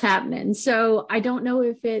 stuff starts happening. So I don't know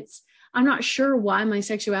if I'm not sure why my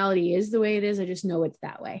sexuality is the way it is. I just know it's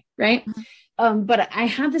that way. Right. Mm-hmm. But I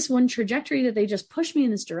had this one trajectory that they just pushed me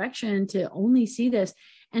in this direction to only see this.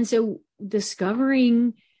 And so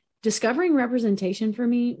discovering representation for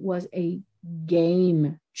me was a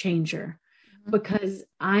game changer, because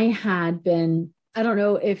I had been, I don't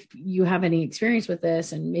know if you have any experience with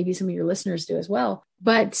this, and maybe some of your listeners do as well,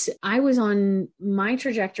 but I was on my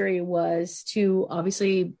trajectory was to,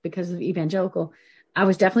 obviously because of evangelical, I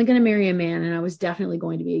was definitely going to marry a man, and I was definitely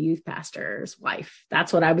going to be a youth pastor's wife.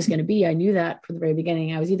 That's what I was going to be. I knew that from the very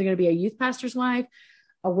beginning. I was either going to be a youth pastor's wife,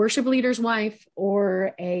 a worship leader's wife,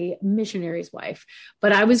 or a missionary's wife,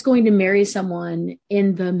 but I was going to marry someone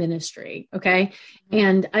in the ministry. Okay.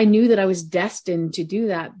 And I knew that I was destined to do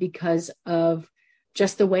that because of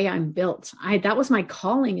just the way I'm built. That was my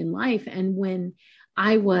calling in life. And when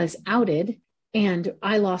I was outed and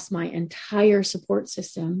I lost my entire support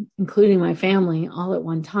system, including my family, all at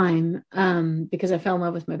one time, because I fell in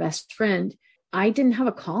love with my best friend, I didn't have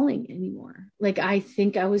a calling anymore. Like, I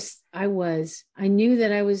think I knew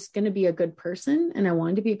that I was going to be a good person, and I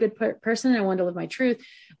wanted to be a good person. And I wanted to live my truth,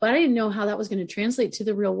 but I didn't know how that was going to translate to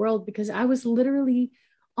the real world, because I was literally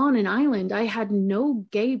on an island. I had no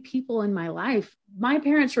gay people in my life. My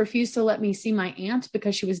parents refused to let me see my aunt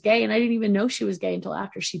because she was gay. And I didn't even know she was gay until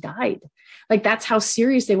after she died. Like, that's how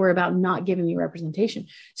serious they were about not giving me representation.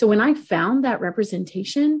 So when I found that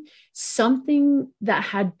representation, something that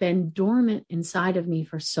had been dormant inside of me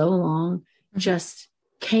for so long just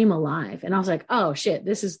came alive. And I was like, oh shit,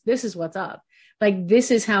 this is what's up. Like,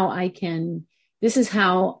 this is how I can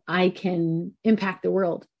impact the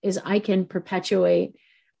world, is I can perpetuate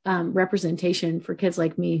representation for kids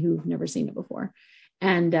like me who've never seen it before.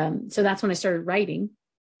 And so that's when I started writing.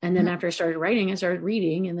 And then after I started writing, I started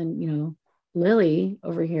reading. And then, Lily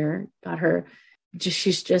over here got her,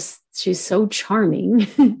 she's so charming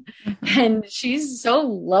and she's so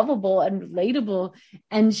lovable and relatable.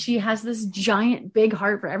 And she has this giant, big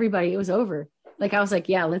heart for everybody. It was over. Like, I was like,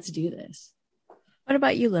 yeah, let's do this. What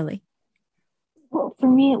about you, Lily? Well, for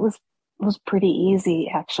me, it was pretty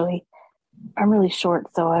easy, actually. I'm really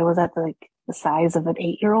short, so I was at the size of an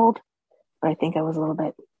 8-year-old, but I think I was a little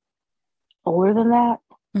bit older than that.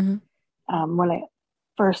 Mm-hmm. When I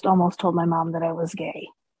first almost told my mom that I was gay,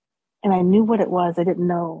 and I knew what it was. I didn't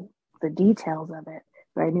know the details of it,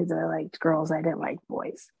 but I knew that I liked girls. I didn't like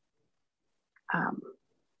boys.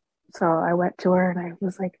 So I went to her and I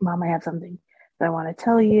was like, Mom, I have something that I want to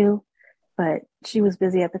tell you, but she was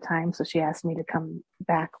busy at the time. So she asked me to come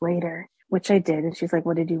back later, which I did. And she's like,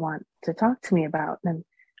 what did you want to talk to me about? And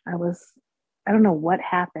I don't know what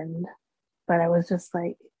happened, but I was just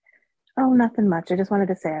like, oh, nothing much. I just wanted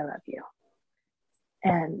to say I love you.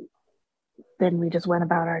 And then we just went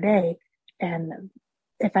about our day. And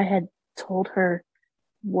if I had told her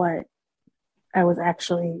what I was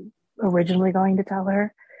actually originally going to tell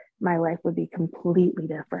her, my life would be completely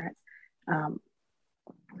different.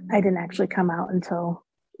 I didn't actually come out until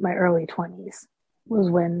my early 20s was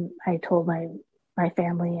when I told my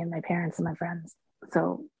family and my parents and my friends.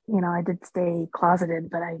 So, I did stay closeted,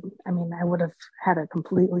 but I would have had a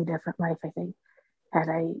completely different life, I think, had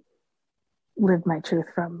I lived my truth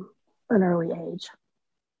from an early age.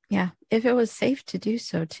 Yeah, if it was safe to do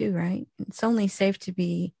so too, right? It's only safe to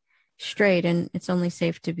be straight, and it's only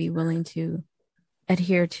safe to be willing to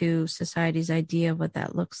adhere to society's idea of what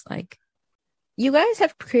that looks like. You guys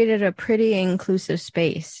have created a pretty inclusive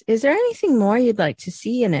space. Is there anything more you'd like to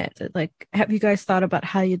see in it? Like, have you guys thought about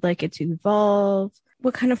how you'd like it to evolve?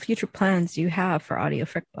 What kind of future plans do you have for Audio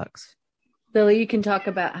Frick Books? Lily, you can talk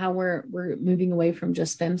about how we're moving away from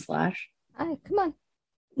just FemSlash. Hi, come on.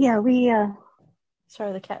 Yeah, we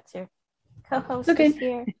Sorry, the cat's here. Co-host okay. is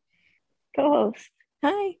here. Co-host.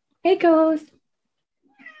 Hi. Hey, co-host.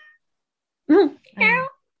 Meow.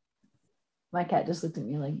 My cat just looked at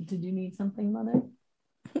me like, did you need something, mother?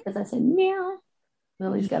 Because I said, meow.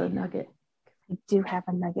 Lily's got a nugget. I do have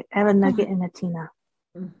a nugget. I have a nugget and a Tina.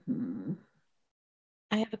 Mm-hmm.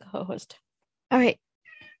 I have a co-host. All right.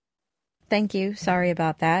 Thank you. Sorry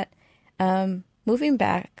about that. Moving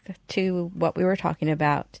back to what we were talking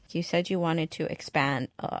about, you said you wanted to expand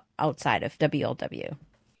outside of WLW.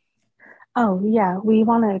 Oh, yeah. We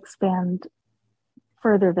want to expand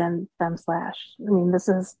further than Femslash. I mean, this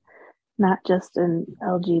is not just an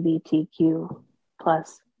LGBTQ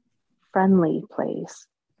plus friendly place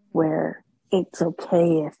where it's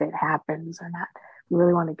okay if it happens or not. We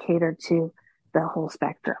really want to cater to the whole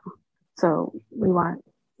spectrum. So we want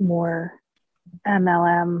more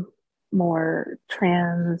MLM, more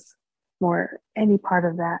trans, more any part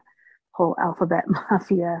of that whole alphabet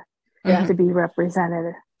mafia to be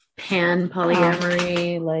represented. Pan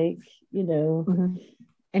polyamory,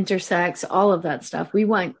 intersex, all of that stuff. We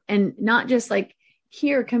want, and not just like,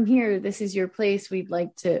 here, come here, this is your place. We'd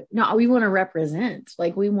like to, no, we want to represent.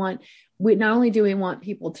 Like we not only do we want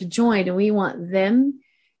people to join, and we want them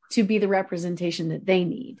to be the representation that they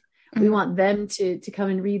need. We want them to come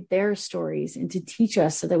and read their stories and to teach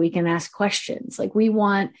us so that we can ask questions. Like we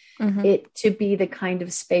want it to be the kind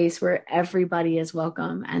of space where everybody is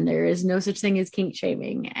welcome and there is no such thing as kink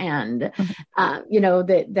shaming. And,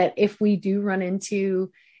 that if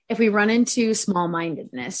we run into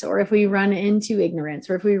small-mindedness, or if we run into ignorance,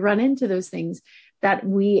 or if we run into those things, that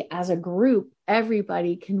we as a group,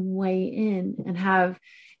 everybody can weigh in and have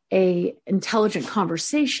a intelligent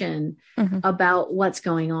conversation about what's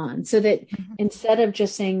going on, so that instead of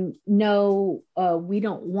just saying, no, we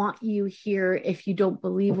don't want you here if you don't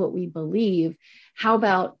believe what we believe, how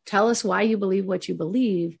about tell us why you believe what you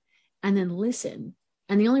believe and then listen.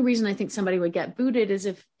 And the only reason I think somebody would get booted is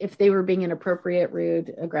if they were being inappropriate,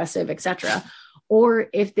 rude, aggressive, etc., or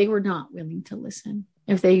if they were not willing to listen.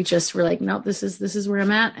 If they just were like, nope, this is where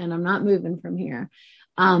I'm at and I'm not moving from here.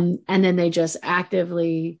 And then they just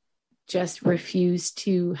actively just refuse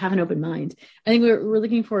to have an open mind. I think we're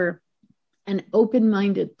looking for an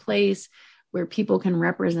open-minded place where people can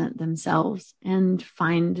represent themselves and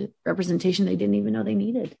find representation they didn't even know they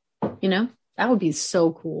needed. That would be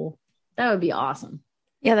so cool. That would be awesome.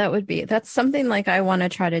 Yeah, that's something like I want to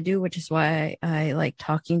try to do, which is why I like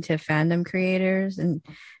talking to fandom creators and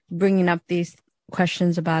bringing up these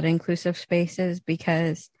questions about inclusive spaces,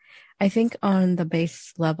 because I think on the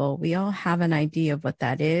base level, we all have an idea of what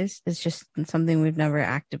that is. It's just something we've never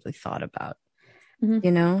actively thought about,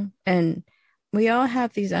 and we all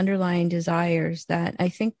have these underlying desires that I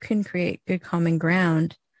think can create good common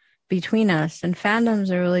ground between us, and fandom's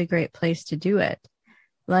a really great place to do it.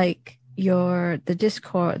 Like the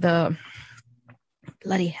Discord, the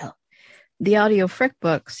Audio Frick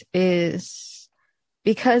Books is,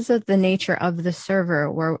 because of the nature of the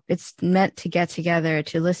server where it's meant to get together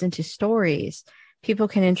to listen to stories, people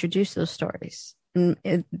can introduce those stories.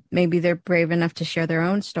 And maybe they're brave enough to share their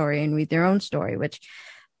own story and read their own story, which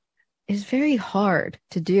is very hard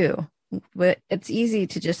to do. But it's easy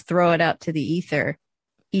to just throw it out to the ether,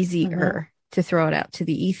 to throw it out to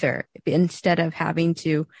the ether instead of having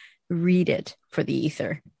to read it for the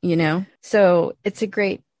ether, So it's a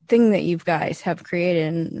great thing that you guys have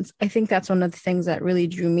created, and I think that's one of the things that really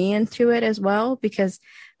drew me into it as well, because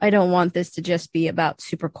I don't want this to just be about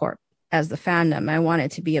Supercorp as the fandom. I want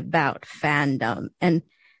it to be about fandom and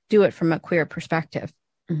do it from a queer perspective.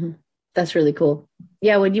 That's really cool.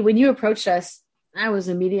 Yeah, when you approached us, I was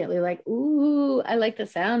immediately like, ooh, I like the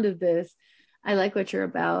sound of this. I like what you're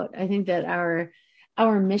about. I think that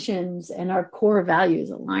our missions and our core values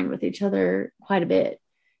align with each other quite a bit.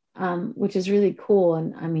 Which is really cool.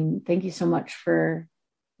 And I mean, thank you so much for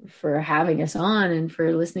having us on and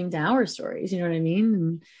for listening to our stories. You know what I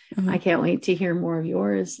mean? And I can't wait to hear more of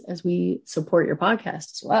yours as we support your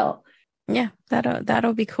podcast as well. Yeah,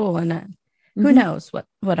 that'll be cool. And who knows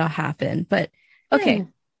what'll happen, but okay. Yeah.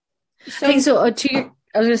 So I was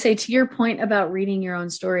going to say, to your point about reading your own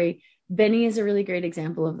story, Benny is a really great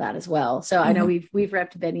example of that as well. So I know we've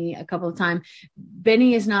repped Benny a couple of times.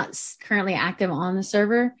 Benny is not currently active on the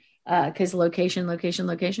server because location,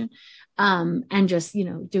 and just,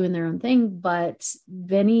 doing their own thing. But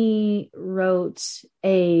Benny wrote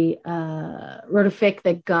a fic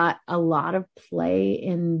that got a lot of play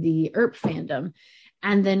in the ERP fandom,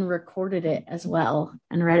 and then recorded it as well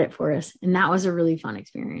and read it for us. And that was a really fun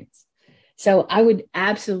experience. So I would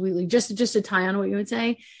absolutely, just to tie on what you would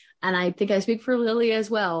say, and I think I speak for Lily as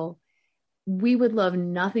well, we would love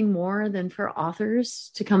nothing more than for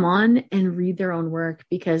authors to come on and read their own work,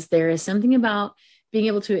 because there is something about being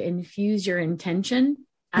able to infuse your intention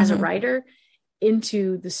as a writer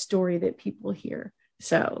into the story that people hear.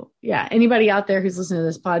 So yeah, anybody out there who's listening to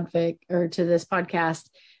this podfic or to this podcast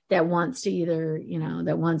that wants to either,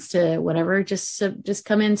 that wants to whatever, just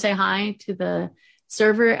come in, say hi to the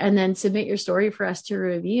server, and then submit your story for us to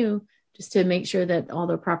review, just to make sure that all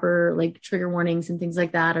the proper trigger warnings and things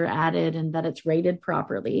like that are added and that it's rated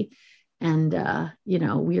properly. And,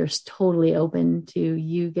 we are totally open to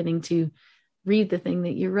you getting to read the thing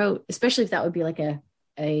that you wrote, especially if that would be like a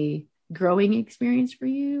a growing experience for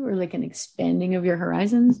you or like an expanding of your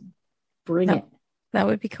horizons, bring it. That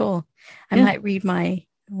would be cool. I Yeah. might read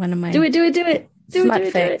one of my Do it. smut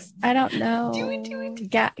fics. I don't know. Do it. Do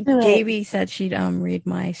it. Gaby said she'd read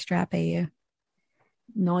my Strap AU.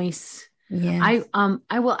 Nice. Yeah.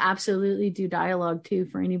 I will absolutely do dialogue too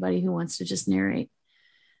for anybody who wants to just narrate.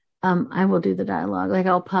 I will do the dialogue. Like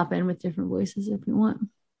I'll pop in with different voices if you want.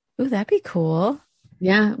 Ooh, that'd be cool.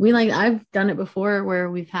 Yeah, I've done it before where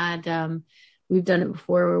we've done it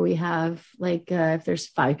before where we have like if there's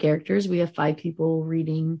 5 characters, we have 5 people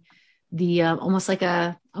reading the almost like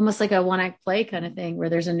a one act play kind of thing where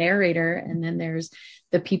there's a narrator and then there's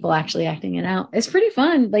the people actually acting it out. It's pretty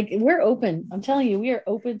fun. Like we're open. I'm telling you, we are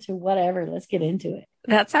open to whatever. Let's get into it.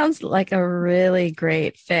 That sounds like a really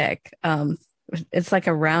great fic. It's like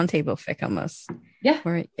a round table fic almost. Yeah.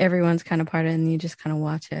 Where everyone's kind of part of it and you just kind of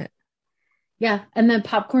watch it. Yeah. And then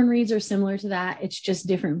popcorn reads are similar to that. It's just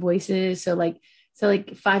different voices. So like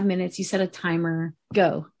 5 minutes, you set a timer,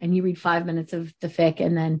 go, and you read 5 minutes of the fic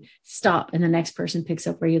and then stop. And the next person picks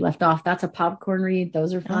up where you left off. That's a popcorn read.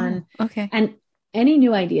 Those are fun. Oh, okay. And any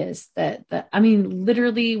new ideas I mean,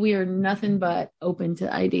 literally we are nothing but open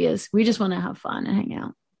to ideas. We just want to have fun and hang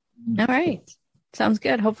out. All right. Sounds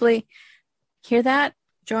good. Hopefully hear that.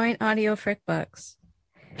 Join Audio Frick Books.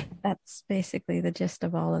 That's basically the gist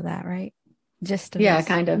of all of that, right? Yeah,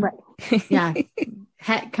 kind of. Right. Yeah.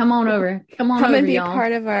 Come on over. Come over, and be y'all.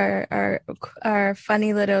 Part of our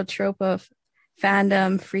funny little trope of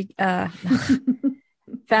fandom freak, fandom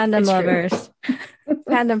lovers,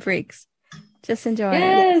 fandom freaks. Just enjoy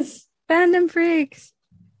it. Fandom freaks.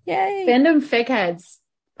 Yay. Fandom fic heads.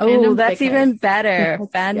 Oh, that's even better.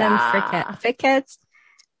 Fandom fic heads.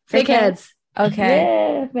 Fic heads.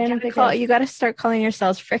 Okay. Yeah, you got to start calling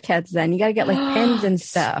yourselves frick heads then. You got to get like pins and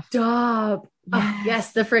stuff. Stop.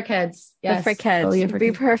 Yes, the frick heads. Yes. The frick heads. It'd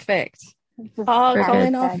be perfect.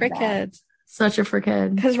 Calling all frick heads. Such a frick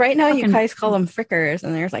head. Because right now you guys call them frickers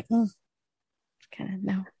and there's like, kind of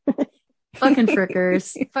no. Fucking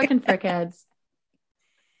frickers. Fucking frick heads.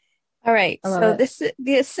 All right. So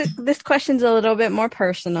this question's a little bit more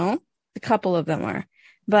personal. A couple of them are.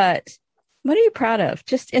 But what are you proud of?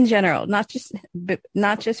 Just in general, not just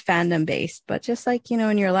fandom based, but just like,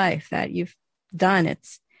 in your life that you've done.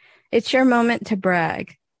 It's your moment to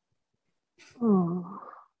brag. Oh.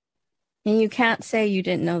 And you can't say you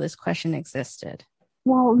didn't know this question existed.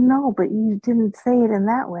 Well, no, but you didn't say it in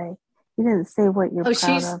that way. You didn't say what you're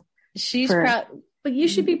proud of. She's proud, but you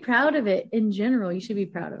should be proud of it in general. You should be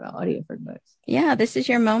proud of Audio Frick Books. Yeah, this is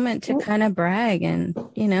your moment to kind of brag and,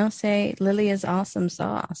 say Lily is awesome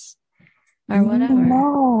sauce or whatever.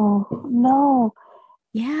 No.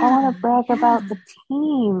 Yeah. I want to brag about the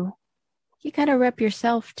team. You got to rep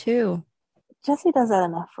yourself too. Jesse does that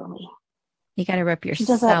enough for me. You got to rep yourself.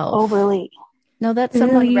 She does that overly. No, that's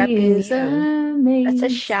someone repping you. Amazing.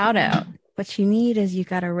 That's a shout out. What you need is you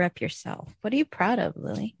got to rep yourself. What are you proud of,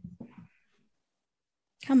 Lily?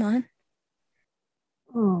 Come on.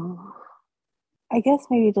 I guess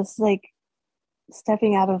maybe just like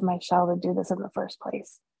stepping out of my shell to do this in the first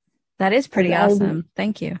place. That is pretty awesome.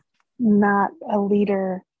 Thank you. Not a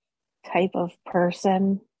leader type of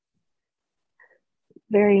person.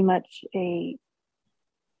 Very much a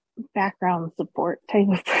background support type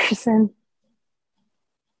of person.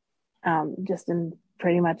 Just in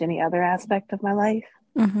pretty much any other aspect of my life.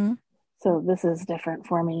 Mm-hmm. So this is different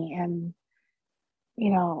for me. And,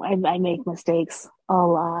 I make mistakes a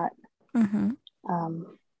lot. Mm-hmm.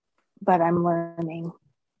 But I'm learning,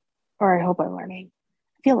 or I hope I'm learning.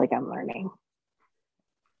 I feel like I'm learning.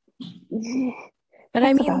 But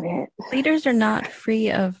I mean, leaders are not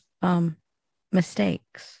free of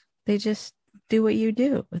mistakes. They just do what you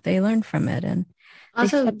do. They learn from it and they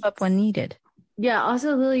step up when needed. Yeah.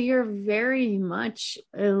 Also, Lily, you're very much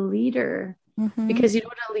a leader because you know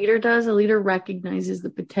what a leader does? A leader recognizes the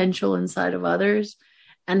potential inside of others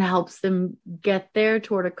and helps them get there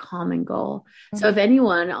toward a common goal. Mm-hmm. So if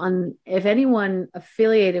anyone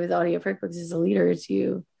affiliated with Audio Frick Books is a leader, it's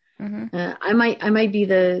you. Mm-hmm. I might be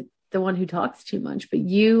the one who talks too much, but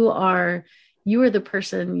you are the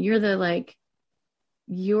person. You're the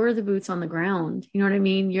boots on the ground. You know what I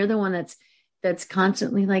mean? You're the one that's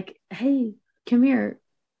constantly like, hey, come here,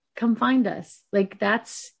 come find us. Like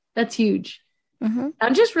that's huge. Mm-hmm.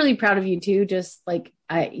 I'm just really proud of you too. Just like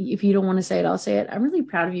if you don't want to say it, I'll say it. I'm really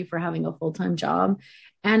proud of you for having a full-time job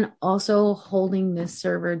and also holding this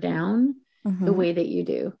server down the way that you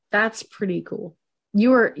do. That's pretty cool.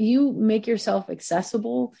 You make yourself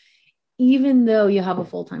accessible even though you have a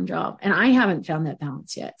full-time job. And I haven't found that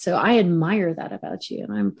balance yet. So I admire that about you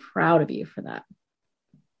and I'm proud of you for that.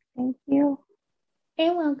 Thank you.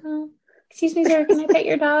 You're welcome. Excuse me, sir. Can I pet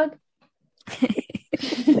your dog?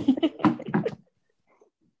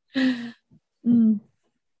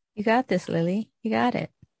 You got this, Lily. You got it.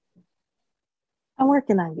 I'm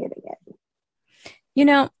working on getting it. You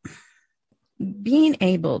know, being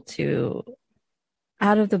able to,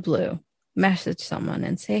 out of the blue, message someone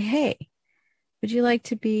and say, hey, would you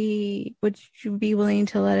be willing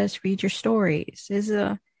to let us read your stories? It's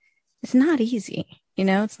not easy.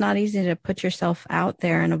 It's not easy to put yourself out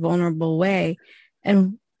there in a vulnerable way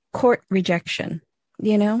and court rejection.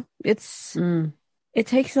 It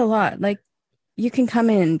takes a lot. Like, you can come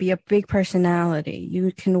in, be a big personality.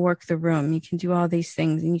 You can work the room. You can do all these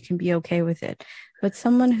things and you can be okay with it. But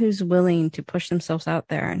someone who's willing to push themselves out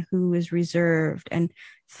there and who is reserved and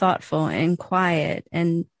thoughtful and quiet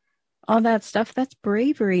and all that stuff, that's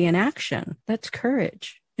bravery in action. That's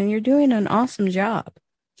courage. And you're doing an awesome job.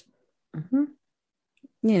 Mm-hmm.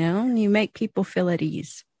 You make people feel at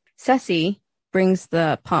ease. Ceci brings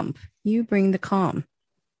the pump. You bring the calm.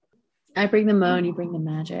 I bring the moan, you bring the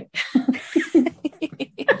magic.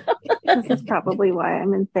 This is probably why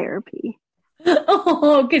I'm in therapy.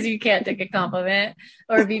 Oh, because you can't take a compliment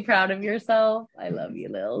or be proud of yourself. I love you,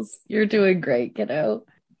 Lils. You're doing great, kiddo.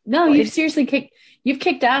 No, you've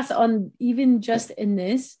kicked ass on even just in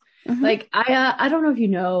this. Mm-hmm. Like, I don't know if you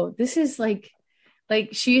know, this is like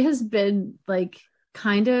she has been like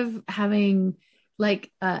kind of having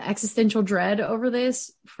like existential dread over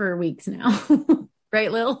this for weeks now.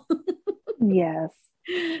 Right, Lil? Yes.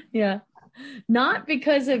 Yeah. Not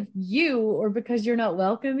because of you or because you're not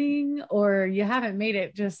welcoming or you haven't made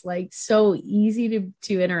it just like so easy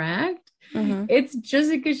to interact. Mm-hmm. It's just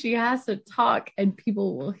because she has to talk and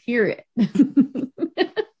people will hear it.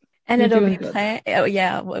 And it'll be planned. Oh,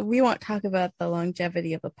 yeah. We won't talk about the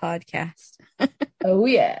longevity of a podcast. Oh,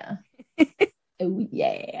 yeah. Oh,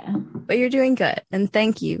 yeah. But you're doing good. And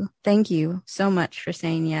thank you. Thank you so much for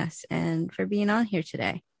saying yes and for being on here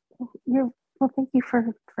today. Well, thank you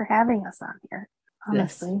for having us on here,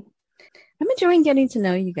 honestly. Yes. I'm enjoying getting to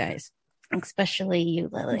know you guys, especially you,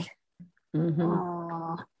 Lily.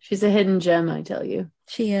 Mm-hmm. She's a hidden gem, I tell you.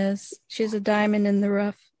 She is. She's a diamond in the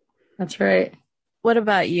rough. That's right. What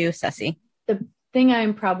about you, Ceci? The thing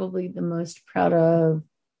I'm probably the most proud of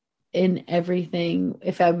in everything,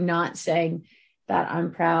 if I'm not saying that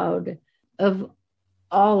I'm proud of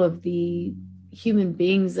all of the human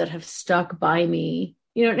beings that have stuck by me,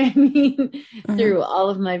 you know what I mean? Mm-hmm. Through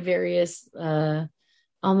all my various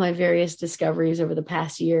discoveries over the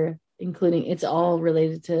past year, including it's all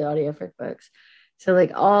related to Audio Frick Books. So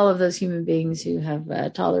like all of those human beings who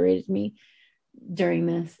have tolerated me during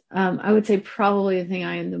this, I would say probably the thing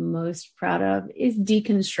I am the most proud of is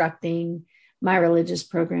deconstructing my religious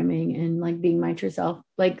programming and like being my true self,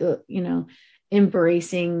 like,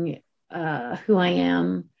 embracing who I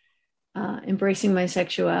am, embracing my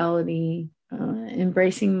sexuality,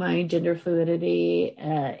 embracing my gender fluidity,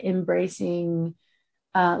 embracing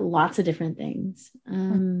lots of different things.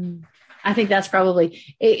 I think that's probably,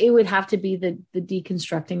 it would have to be the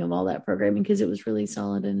deconstructing of all that programming because it was really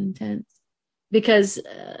solid and intense. Because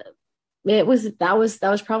that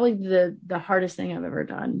was probably the hardest thing I've ever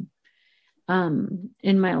done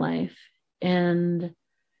in my life. And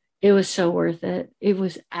it was so worth it. It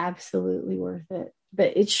was absolutely worth it.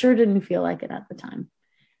 But it sure didn't feel like it at the time.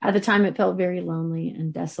 At the time, it felt very lonely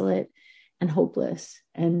and desolate and hopeless.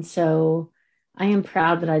 And so I am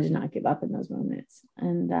proud that I did not give up in those moments.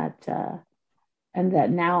 And that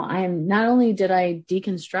now I am, not only did I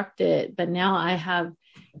deconstruct it, but now I have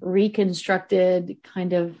reconstructed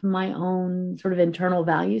kind of my own sort of internal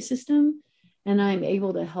value system. And I'm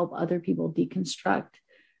able to help other people deconstruct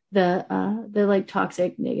the like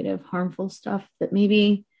toxic, negative, harmful stuff that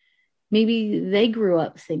maybe they grew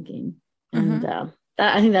up thinking. Mm-hmm. And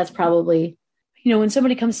I think that's probably, when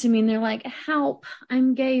somebody comes to me and they're like, help,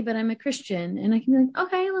 I'm gay, but I'm a Christian. And I can be like,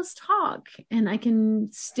 okay, let's talk. And I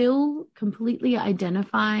can still completely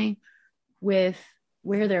identify with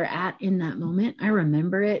where they're at in that moment. I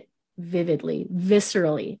remember it vividly,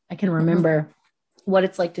 viscerally. I can remember what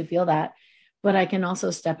it's like to feel that, but I can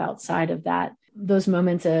also step outside of that, those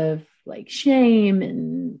moments of like shame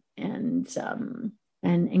and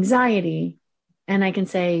anxiety. And I can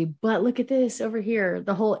say, but look at this over here,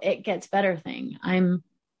 the whole it gets better thing. I'm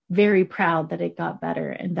very proud that it got better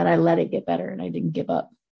and that I let it get better and I didn't give up.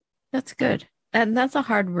 That's good. And that's a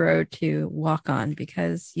hard road to walk on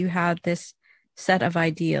because you had this set of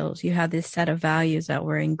ideals. You had this set of values that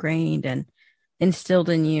were ingrained and instilled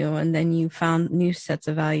in you. And then you found new sets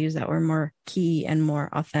of values that were more key and more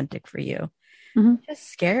authentic for you. Mm-hmm. It's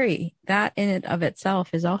just scary. That in and of itself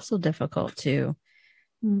is also difficult to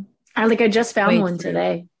I just found wade one through.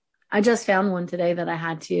 today. I just found one today that I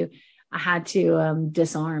had to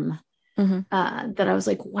disarm. Mhm. That I was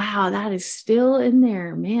like, wow, that is still in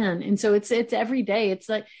there, man. And so it's every day. It's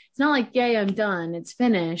like, it's not like, yay, I'm done. It's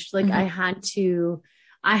finished. Like Mhm. I had to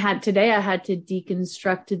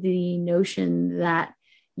deconstruct the notion that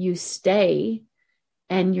you stay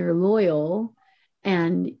and you're loyal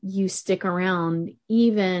and you stick around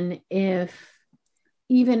even if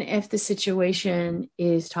the situation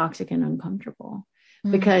is toxic and uncomfortable,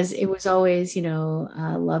 Mhm. because it was always,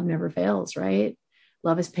 love never fails, right?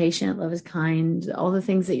 Love is patient, love is kind, all the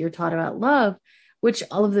things that you're taught about love, which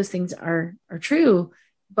all of those things are true,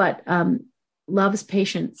 but love's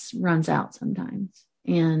patience runs out sometimes.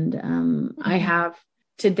 And I Mhm. have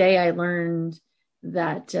today I learned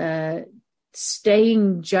that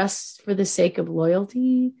staying just for the sake of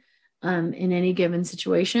loyalty in any given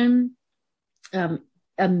situation, um,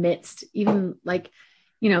 amidst even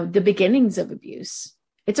the beginnings of abuse,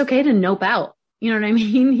 it's okay to nope out. You know what I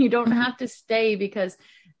mean? You don't Mhm. have to stay, because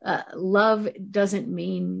love doesn't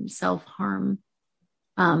mean self-harm,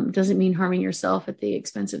 doesn't mean harming yourself at the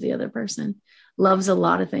expense of the other person. Love's a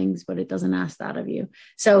lot of things, but it doesn't ask that of you.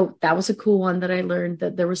 So that was a cool one that I learned,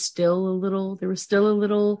 that there was still a little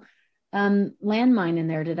landmine in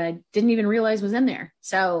there that I didn't even realize was in there.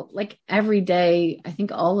 So like every day, I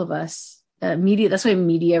think all of us, media, that's why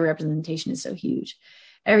media representation is so huge.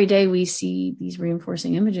 Every day we see these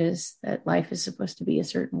reinforcing images that life is supposed to be a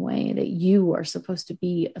certain way, that you are supposed to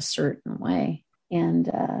be a certain way. And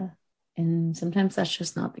sometimes that's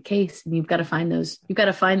just not the case. And you've got to find those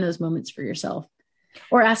moments for yourself,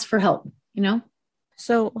 or ask for help.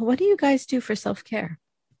 So, what do you guys do for self-care?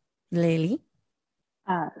 Laylee?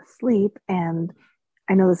 Sleep, and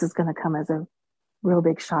I know this is going to come as a real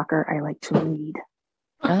big shocker. I like to read.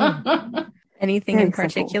 Oh. Anything Very in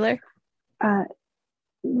particular?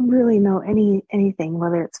 Really no anything,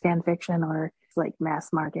 whether it's fan fiction or like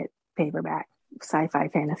mass market paperback sci-fi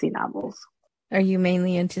fantasy novels. Are you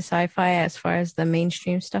mainly into sci-fi as far as the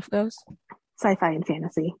mainstream stuff goes? Sci-fi and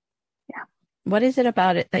fantasy. Yeah. What is it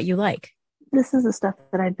about it that you like? This is the stuff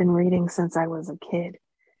that I've been reading since I was a kid.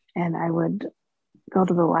 And I would go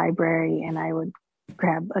to the library and I would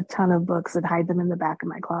grab a ton of books and hide them in the back of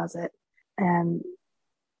my closet and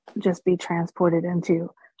just be transported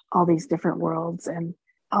into all these different worlds and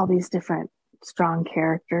all these different strong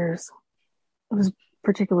characters. I was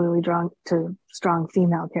particularly drawn to strong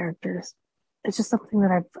female characters. It's just something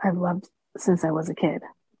that I've loved since I was a kid.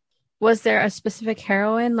 Was there a specific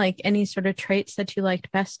heroine, like any sort of traits that you liked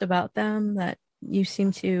best about them that you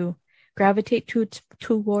seem to gravitate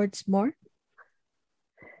towards more?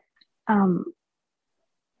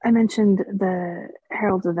 I mentioned the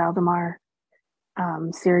Heralds of Valdemar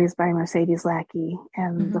series by Mercedes Lackey,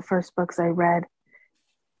 and the first books I read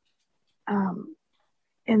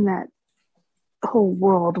in that whole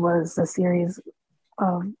world was a series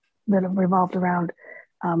of that revolved around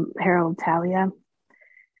Harold Talia,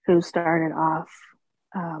 who started off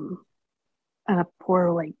in a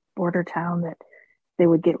poor like border town that they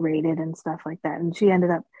would get raided and stuff like that, and she ended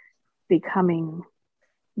up becoming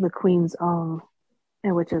the Queen's Own,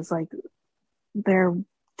 which is like their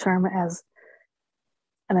term as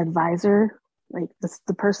an advisor, like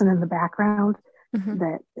the person in the background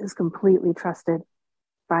that is completely trusted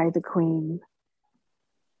by the Queen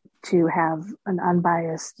to have an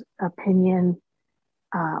unbiased opinion,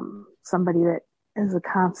 somebody that is a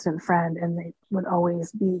constant friend, and they would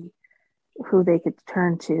always be who they could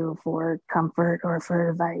turn to for comfort or for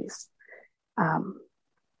advice.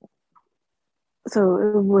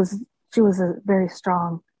 So she was a very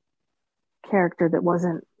strong character that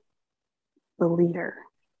wasn't the leader.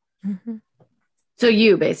 Mm-hmm. So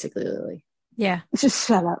you basically, Lily. Yeah. Just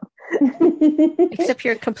shut up. Except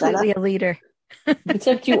you're completely a leader.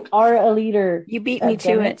 Except you are a leader. You beat me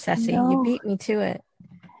to it, Ceci. No. You beat me to it.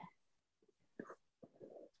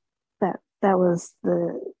 That was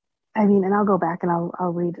and I'll go back and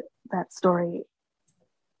I'll read that story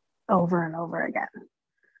over and over again.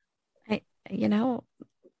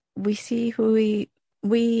 We see who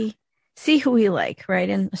we see who we like, right?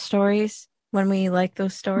 In the stories, when we like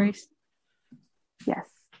those stories. Yes.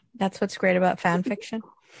 That's what's great about fan fiction.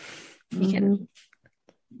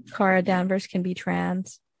 Cara Danvers can be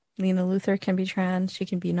trans. Lena Luthor can be trans. She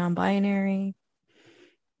can be non-binary.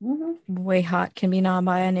 Way Hot can be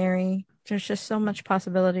non-binary. There's just so much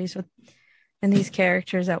possibilities in these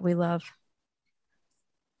characters that we love.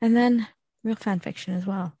 And then real fan fiction as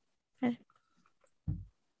well.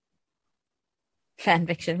 Fan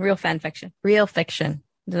fiction, real fan fiction, real fiction,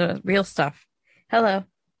 the real stuff. Hello.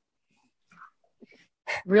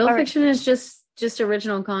 Real fiction is just just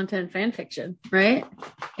original content fan fiction, right?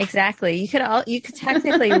 Exactly. You could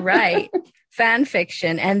technically write fan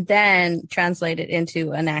fiction and then translate it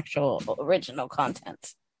into an actual original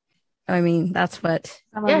content. I mean, that's what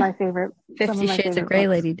Some of my favorite 50 Shades of Grey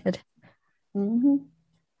lady did. Mm-hmm.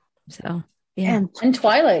 So, yeah. And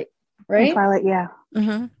Twilight, right? And Twilight, yeah.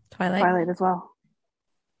 Mm-hmm. Twilight as well.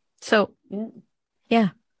 So, yeah,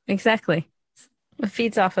 exactly. It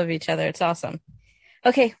feeds off of each other. It's awesome.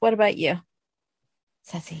 Okay, what about you,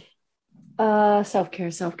 Ceci?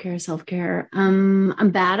 Self-care.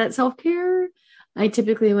 I'm bad at self-care. I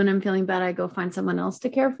typically, when I'm feeling bad, I go find someone else to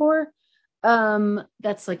care for.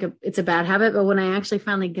 That's it's a bad habit, but when I actually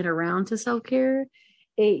finally get around to self-care,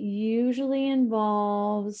 it usually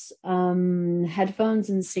involves headphones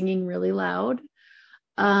and singing really loud,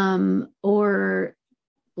 or,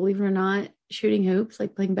 believe it or not, shooting hoops,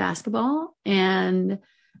 like playing basketball, and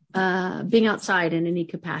being outside in any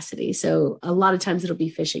capacity. So a lot of times it'll be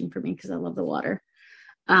fishing for me because I love the water.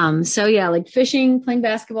 So yeah, like fishing, playing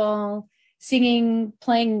basketball, singing,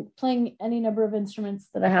 playing any number of instruments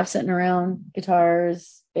that I have sitting around,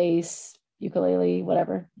 guitars, bass, ukulele,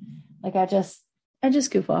 whatever. Like I just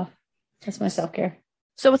goof off. That's my self-care.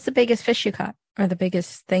 So what's the biggest fish you caught, or the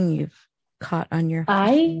biggest thing you've caught on your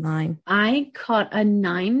line? I caught a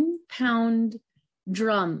 9-pound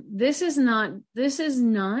drum. This is not, let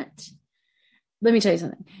me tell you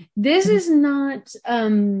something. This is not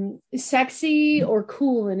sexy or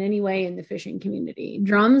cool in any way in the fishing community.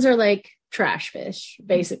 Drums are like trash fish,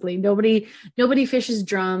 basically. Nobody fishes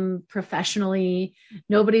drum professionally.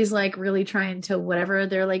 Nobody's like really trying to whatever.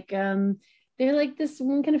 They're like this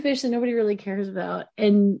one kind of fish that nobody really cares about.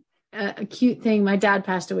 And a cute thing, my dad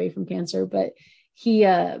passed away from cancer, but he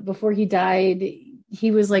before he died,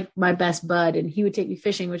 he was like my best bud, and he would take me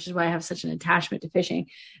fishing, which is why I have such an attachment to fishing.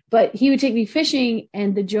 But he would take me fishing,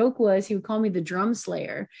 and the joke was he would call me the drum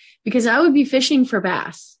slayer, because I would be fishing for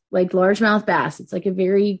bass, like largemouth bass. It's like a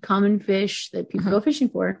very common fish that people go fishing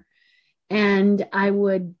for. And I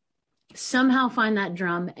would somehow find that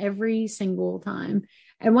drum every single time.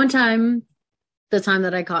 And one time, the time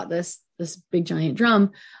that I caught this big giant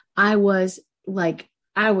drum, I was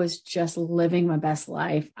just living my best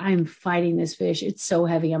life. I'm fighting this fish. It's so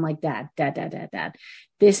heavy. I'm like, Dad.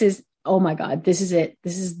 This is, oh my God, this is it.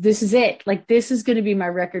 This is it. Like, this is going to be my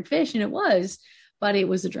record fish. And it was, but it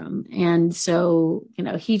was a drum. And so,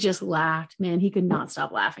 he just laughed, man. He could not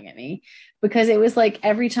stop laughing at me, because it was like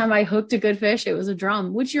every time I hooked a good fish, it was a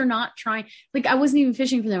drum, which you're not trying. Like, I wasn't even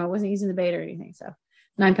fishing for them. I wasn't using the bait or anything. So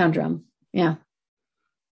 9-pound drum. Yeah.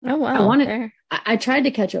 Oh, wow. I tried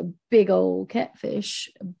to catch a big old catfish,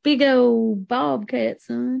 a big old bobcat,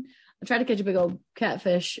 son. I tried to catch a big old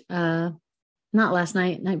catfish, not last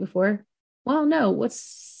night before. Well, no,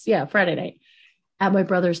 Friday night at my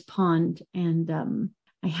brother's pond. And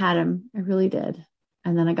I had him. I really did.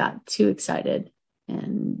 And then I got too excited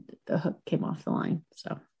and the hook came off the line.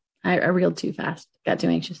 So I reeled too fast, got too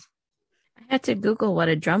anxious. I had to Google what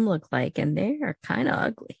a drum looked like, and they are kind of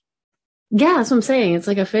ugly. Yeah, that's what I'm saying. It's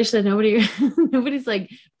like a fish that nobody's like,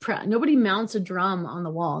 nobody mounts a drum on the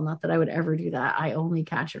wall. Not that I would ever do that. I only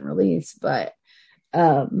catch and release, but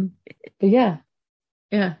yeah.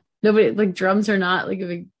 Nobody, like, drums are not like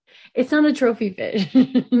it's not a trophy fish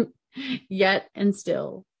yet. And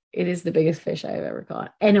still, it is the biggest fish I've ever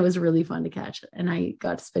caught. And it was really fun to catch. And I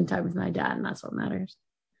got to spend time with my dad, and that's what matters.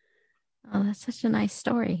 Oh, that's such a nice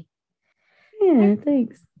story. Yeah,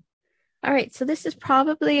 thanks. All right, so this is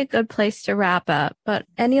probably a good place to wrap up, but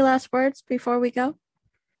any last words before we go?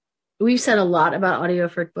 We've said a lot about Audio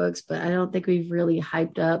Frick Books, but I don't think we've really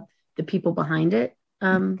hyped up the people behind it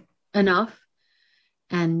enough.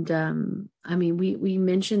 And I mean, we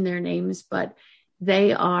mentioned their names, but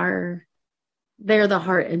they're the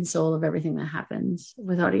heart and soul of everything that happens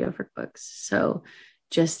with Audio Frick Books. So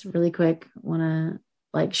just really quick, want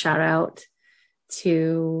to shout out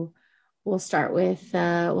to. We'll start with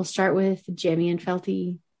Jamie and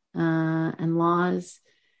Felty and Laws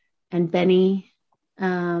and Benny.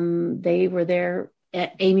 They were there.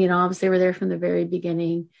 Amy and Obs, they were there from the very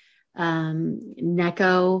beginning.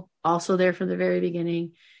 Neko, also there from the very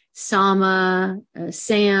beginning. Sama,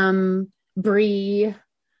 Sam, Bree.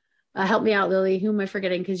 Help me out, Lily. Who am I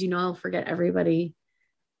forgetting? Because I'll forget everybody.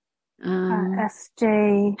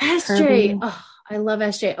 SJ. SJ. Oh, I love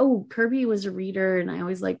SJ. Oh, Kirby was a reader, and I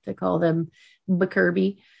always like to call them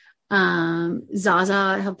Kirby.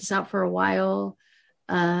 Zaza helped us out for a while.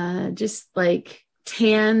 Just like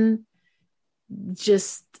Tan.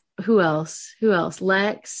 Just who else?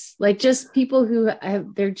 Lex. Like, just people who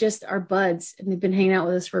they're just our buds, and they've been hanging out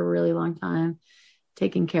with us for a really long time,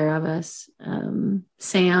 taking care of us.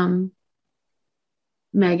 Sam.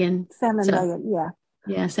 Megan. Sam and So, Megan, yeah.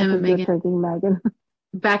 yeah, I Sam and think you're Megan. thinking Megan.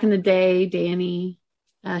 Back in the day, Danny,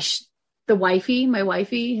 the wifey, my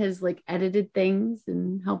wifey has like edited things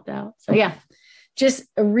and helped out. So yeah, just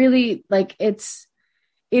a really like it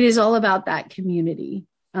is all about that community.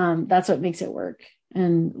 That's what makes it work.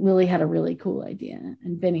 And Lily had a really cool idea,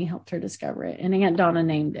 and Benny helped her discover it. And Aunt Donna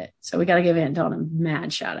named it. So we got to give Aunt Donna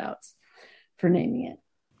mad shout outs for naming it.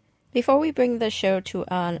 Before we bring the show to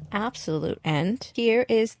an absolute end, here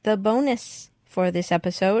is the bonus for this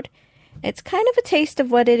episode. It's kind of a taste of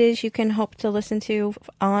what it is you can hope to listen to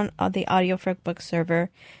on the Audio FrickBooks server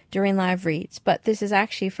during live reads. But this is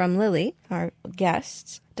actually from Lily, our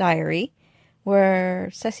guest's diary, where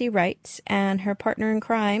Ceci writes and her partner in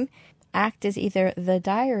crime act as either the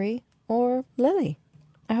diary or Lily.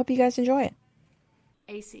 I hope you guys enjoy it.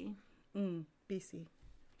 AC. BC.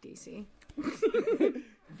 DC.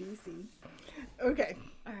 BC. Okay.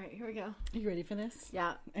 All right, here we go. You ready for this?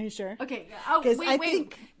 Yeah. Are you sure? Okay. Oh, 'Cause wait. I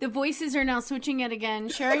think- The voices are now switching it again.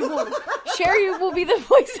 Sherry will be the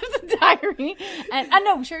voice of the diary, and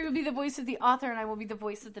no, Sherry will be the voice of the author, and I will be the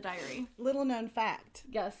voice of the diary. Little known fact.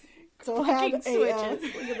 Yes. So Fucking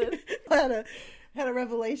switches. Look at this. had a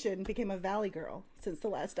revelation, became a Valley girl since the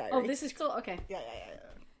last diary. Oh, this is cool. Okay. Yeah.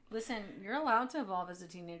 Listen, you're allowed to evolve as a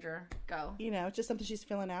teenager. Go. You know, just something she's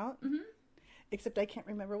filling out. Mm-hmm. Except I can't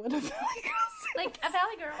remember what a Valley girl says. Like a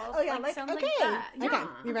Valley girl. Oh yeah, sounds okay. like that. Okay, Yeah.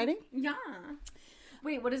 you ready? Yeah.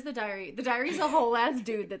 Wait, what is the diary? The diary's a whole ass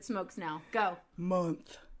dude that smokes now. Go.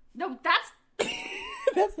 Month. No, that's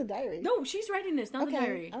That's the diary. no. She's writing this, not the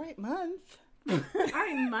diary. All right, month. All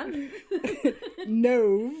right, month.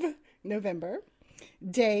 November.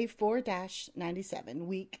 Day 4-97,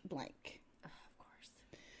 week blank. Of course.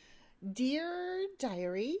 Dear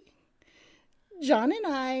diary, John and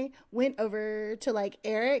I went over to like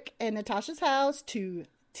Eric and Natasha's house to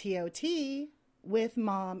TOT with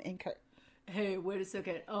Mom and Kurt. Hey, wait a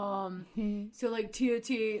second. So like TOT,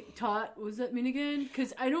 tot, what does that mean again?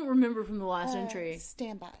 Because I don't remember from the last entry.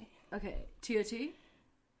 Stand by. Okay, TOT,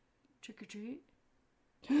 trick or treat.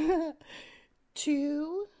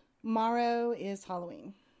 Tomorrow is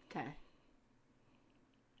Halloween. Okay.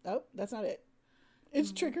 Oh, that's not it.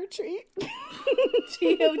 It's trick or treat. TOT.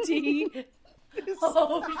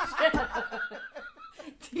 Oh shit.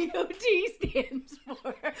 TOT stands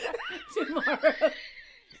for tomorrow.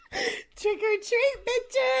 Trick or treat,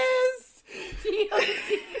 bitches. TOT.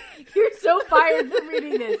 You're so fired for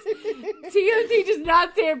reading this. TOT does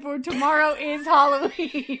not stand for tomorrow is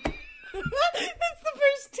Halloween. That's the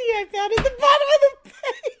first T I found at the bottom of the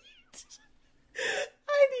page.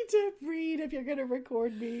 I need to read if you're going to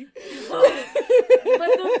record me. But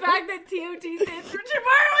the fact that TOT stands for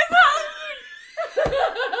tomorrow is Halloween.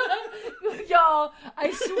 Y'all,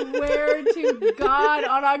 I swear to God,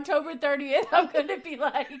 on October 30th, I'm gonna be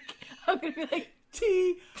like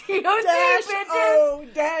T TOT dash bitches. O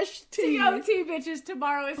dash T. TOT bitches,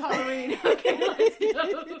 tomorrow is Halloween. Okay, let's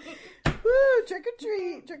go. Woo, trick or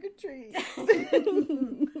treat, trick or treat.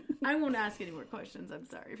 I won't ask any more questions. I'm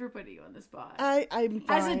sorry for putting you on the spot. I'm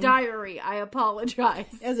fine. As a diary, I apologize.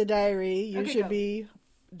 As a diary, you Okay, should go. be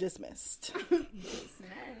dismissed.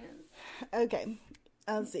 Okay,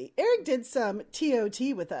 let's see. Eric did some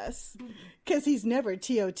TOT with us because he's never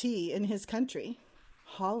TOT in his country,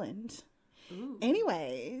 Holland. Ooh.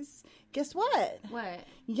 Anyways, guess what? What?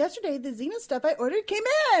 Yesterday, the Xena stuff I ordered came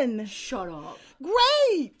in. Shut up.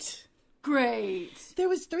 Great! Great. There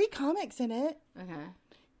was 3 comics in it. Okay.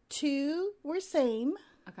 2 were same.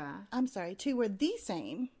 Okay. I'm sorry, 2 were the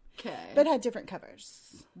same, Okay. but had different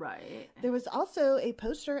covers. Right. There was also a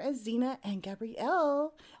poster as Xena and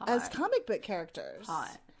Gabrielle as Hot. comic book characters.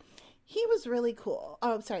 Hot. He was really cool.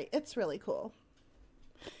 Oh, sorry, it's really cool.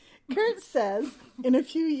 Kurt says in a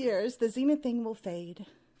few years the Xena thing will fade.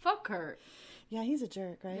 Fuck Kurt. Yeah, he's a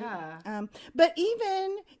jerk, right? Yeah. But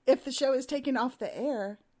even if the show is taken off the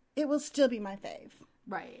air, it will still be my fave.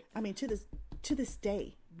 Right. I mean, to this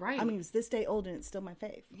day. Right. I mean, it's this day old and it's still my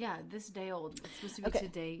fave. Yeah, this day old. It's supposed to be Okay.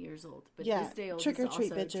 today years old. But Yeah, this day old trick or is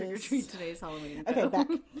treat, also trick or bitches. treat. Today's Halloween. Okay,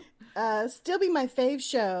 back. Still be my fave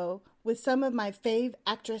show with some of my fave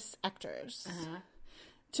actors. Uh-huh.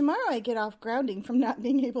 Tomorrow I get off grounding from not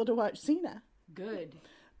being able to watch Xena. Good.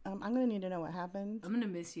 I'm going to need to know what happened. I'm gonna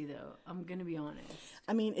miss you though. I'm gonna be honest.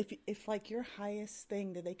 I mean, if like your highest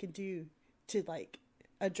thing that they could do to like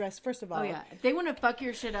address, first of all. Oh yeah. If they want to fuck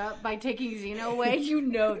your shit up by taking Xena away, you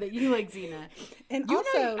know that you like Xena. And You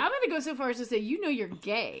also, know, I'm gonna go so far as to say you know you're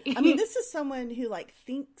gay. I mean, this is someone who like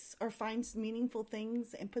thinks or finds meaningful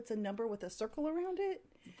things and puts a number with a circle around it.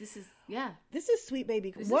 This is Sweet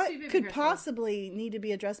Baby. This is What Sweet Baby could Crystal. possibly need to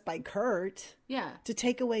be addressed by Kurt Yeah. to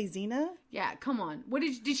take away Xena? Yeah, come on. What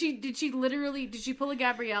did she pull a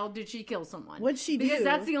Gabrielle? Did she kill someone? What'd she do? Because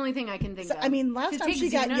that's the only thing I can think of. I mean, last To time take she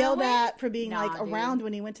got Xena yelled away? at for being Nah, like dude. around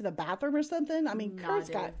when he went to the bathroom or something. I mean, Nah, Kurt's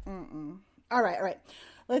dude. got. All right.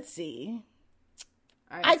 Let's see.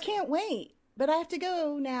 All right, I can't wait, but I have to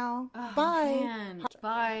go now. Oh, Bye. man.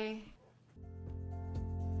 Bye.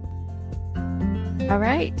 All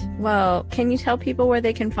right. Well, can you tell people where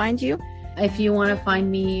they can find you? If you want to find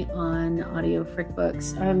me on Audio Frick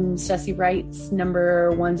Books, I'm Ceci Wrights,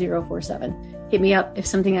 number 1047. Hit me up if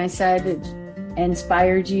something I said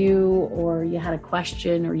inspired you, or you had a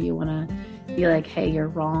question, or you want to be like, hey, you're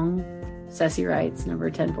wrong. Ceci Wrights, number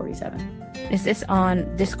 1047. Is this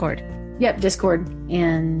on Discord? Yep, Discord.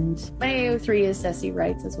 And my AO3 is Ceci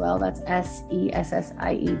Wrights as well. That's SESSIEWRITES.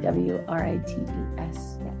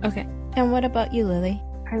 Yeah. Okay. And what about you, Lily?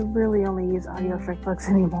 I really only use Audio Frick Books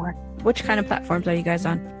anymore. Which kind of platforms are you guys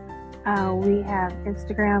on? We have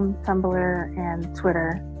Instagram, Tumblr, and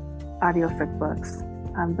Twitter, Audio Frick Books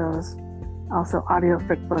on those. Also, Audio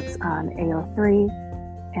Frick Books on AO3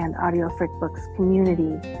 and Audio Frick Books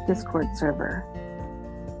Community Discord server.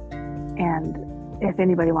 And if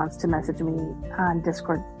anybody wants to message me on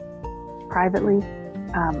Discord privately,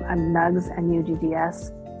 I'm Nugs and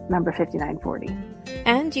UGDS, number 5940.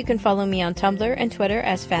 And you can follow me on Tumblr and Twitter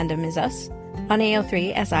as Fandom Is Us, on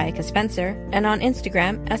AO3 as Ayaka Spencer, and on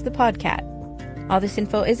Instagram as The Podcat. All this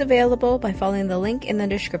info is available by following the link in the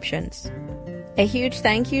descriptions. A huge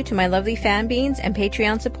thank you to my lovely fan beans and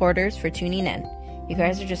Patreon supporters for tuning in. You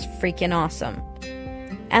guys are just freaking awesome.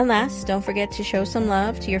 And last, don't forget to show some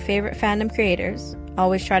love to your favorite fandom creators.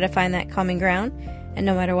 Always try to find that common ground, and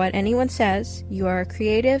no matter what anyone says, you are a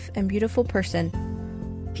creative and beautiful person.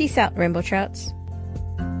 Peace out, Rainbow Trouts.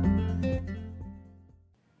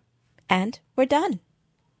 And we're done.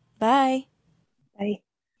 Bye. Bye.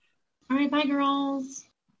 All right, bye, girls.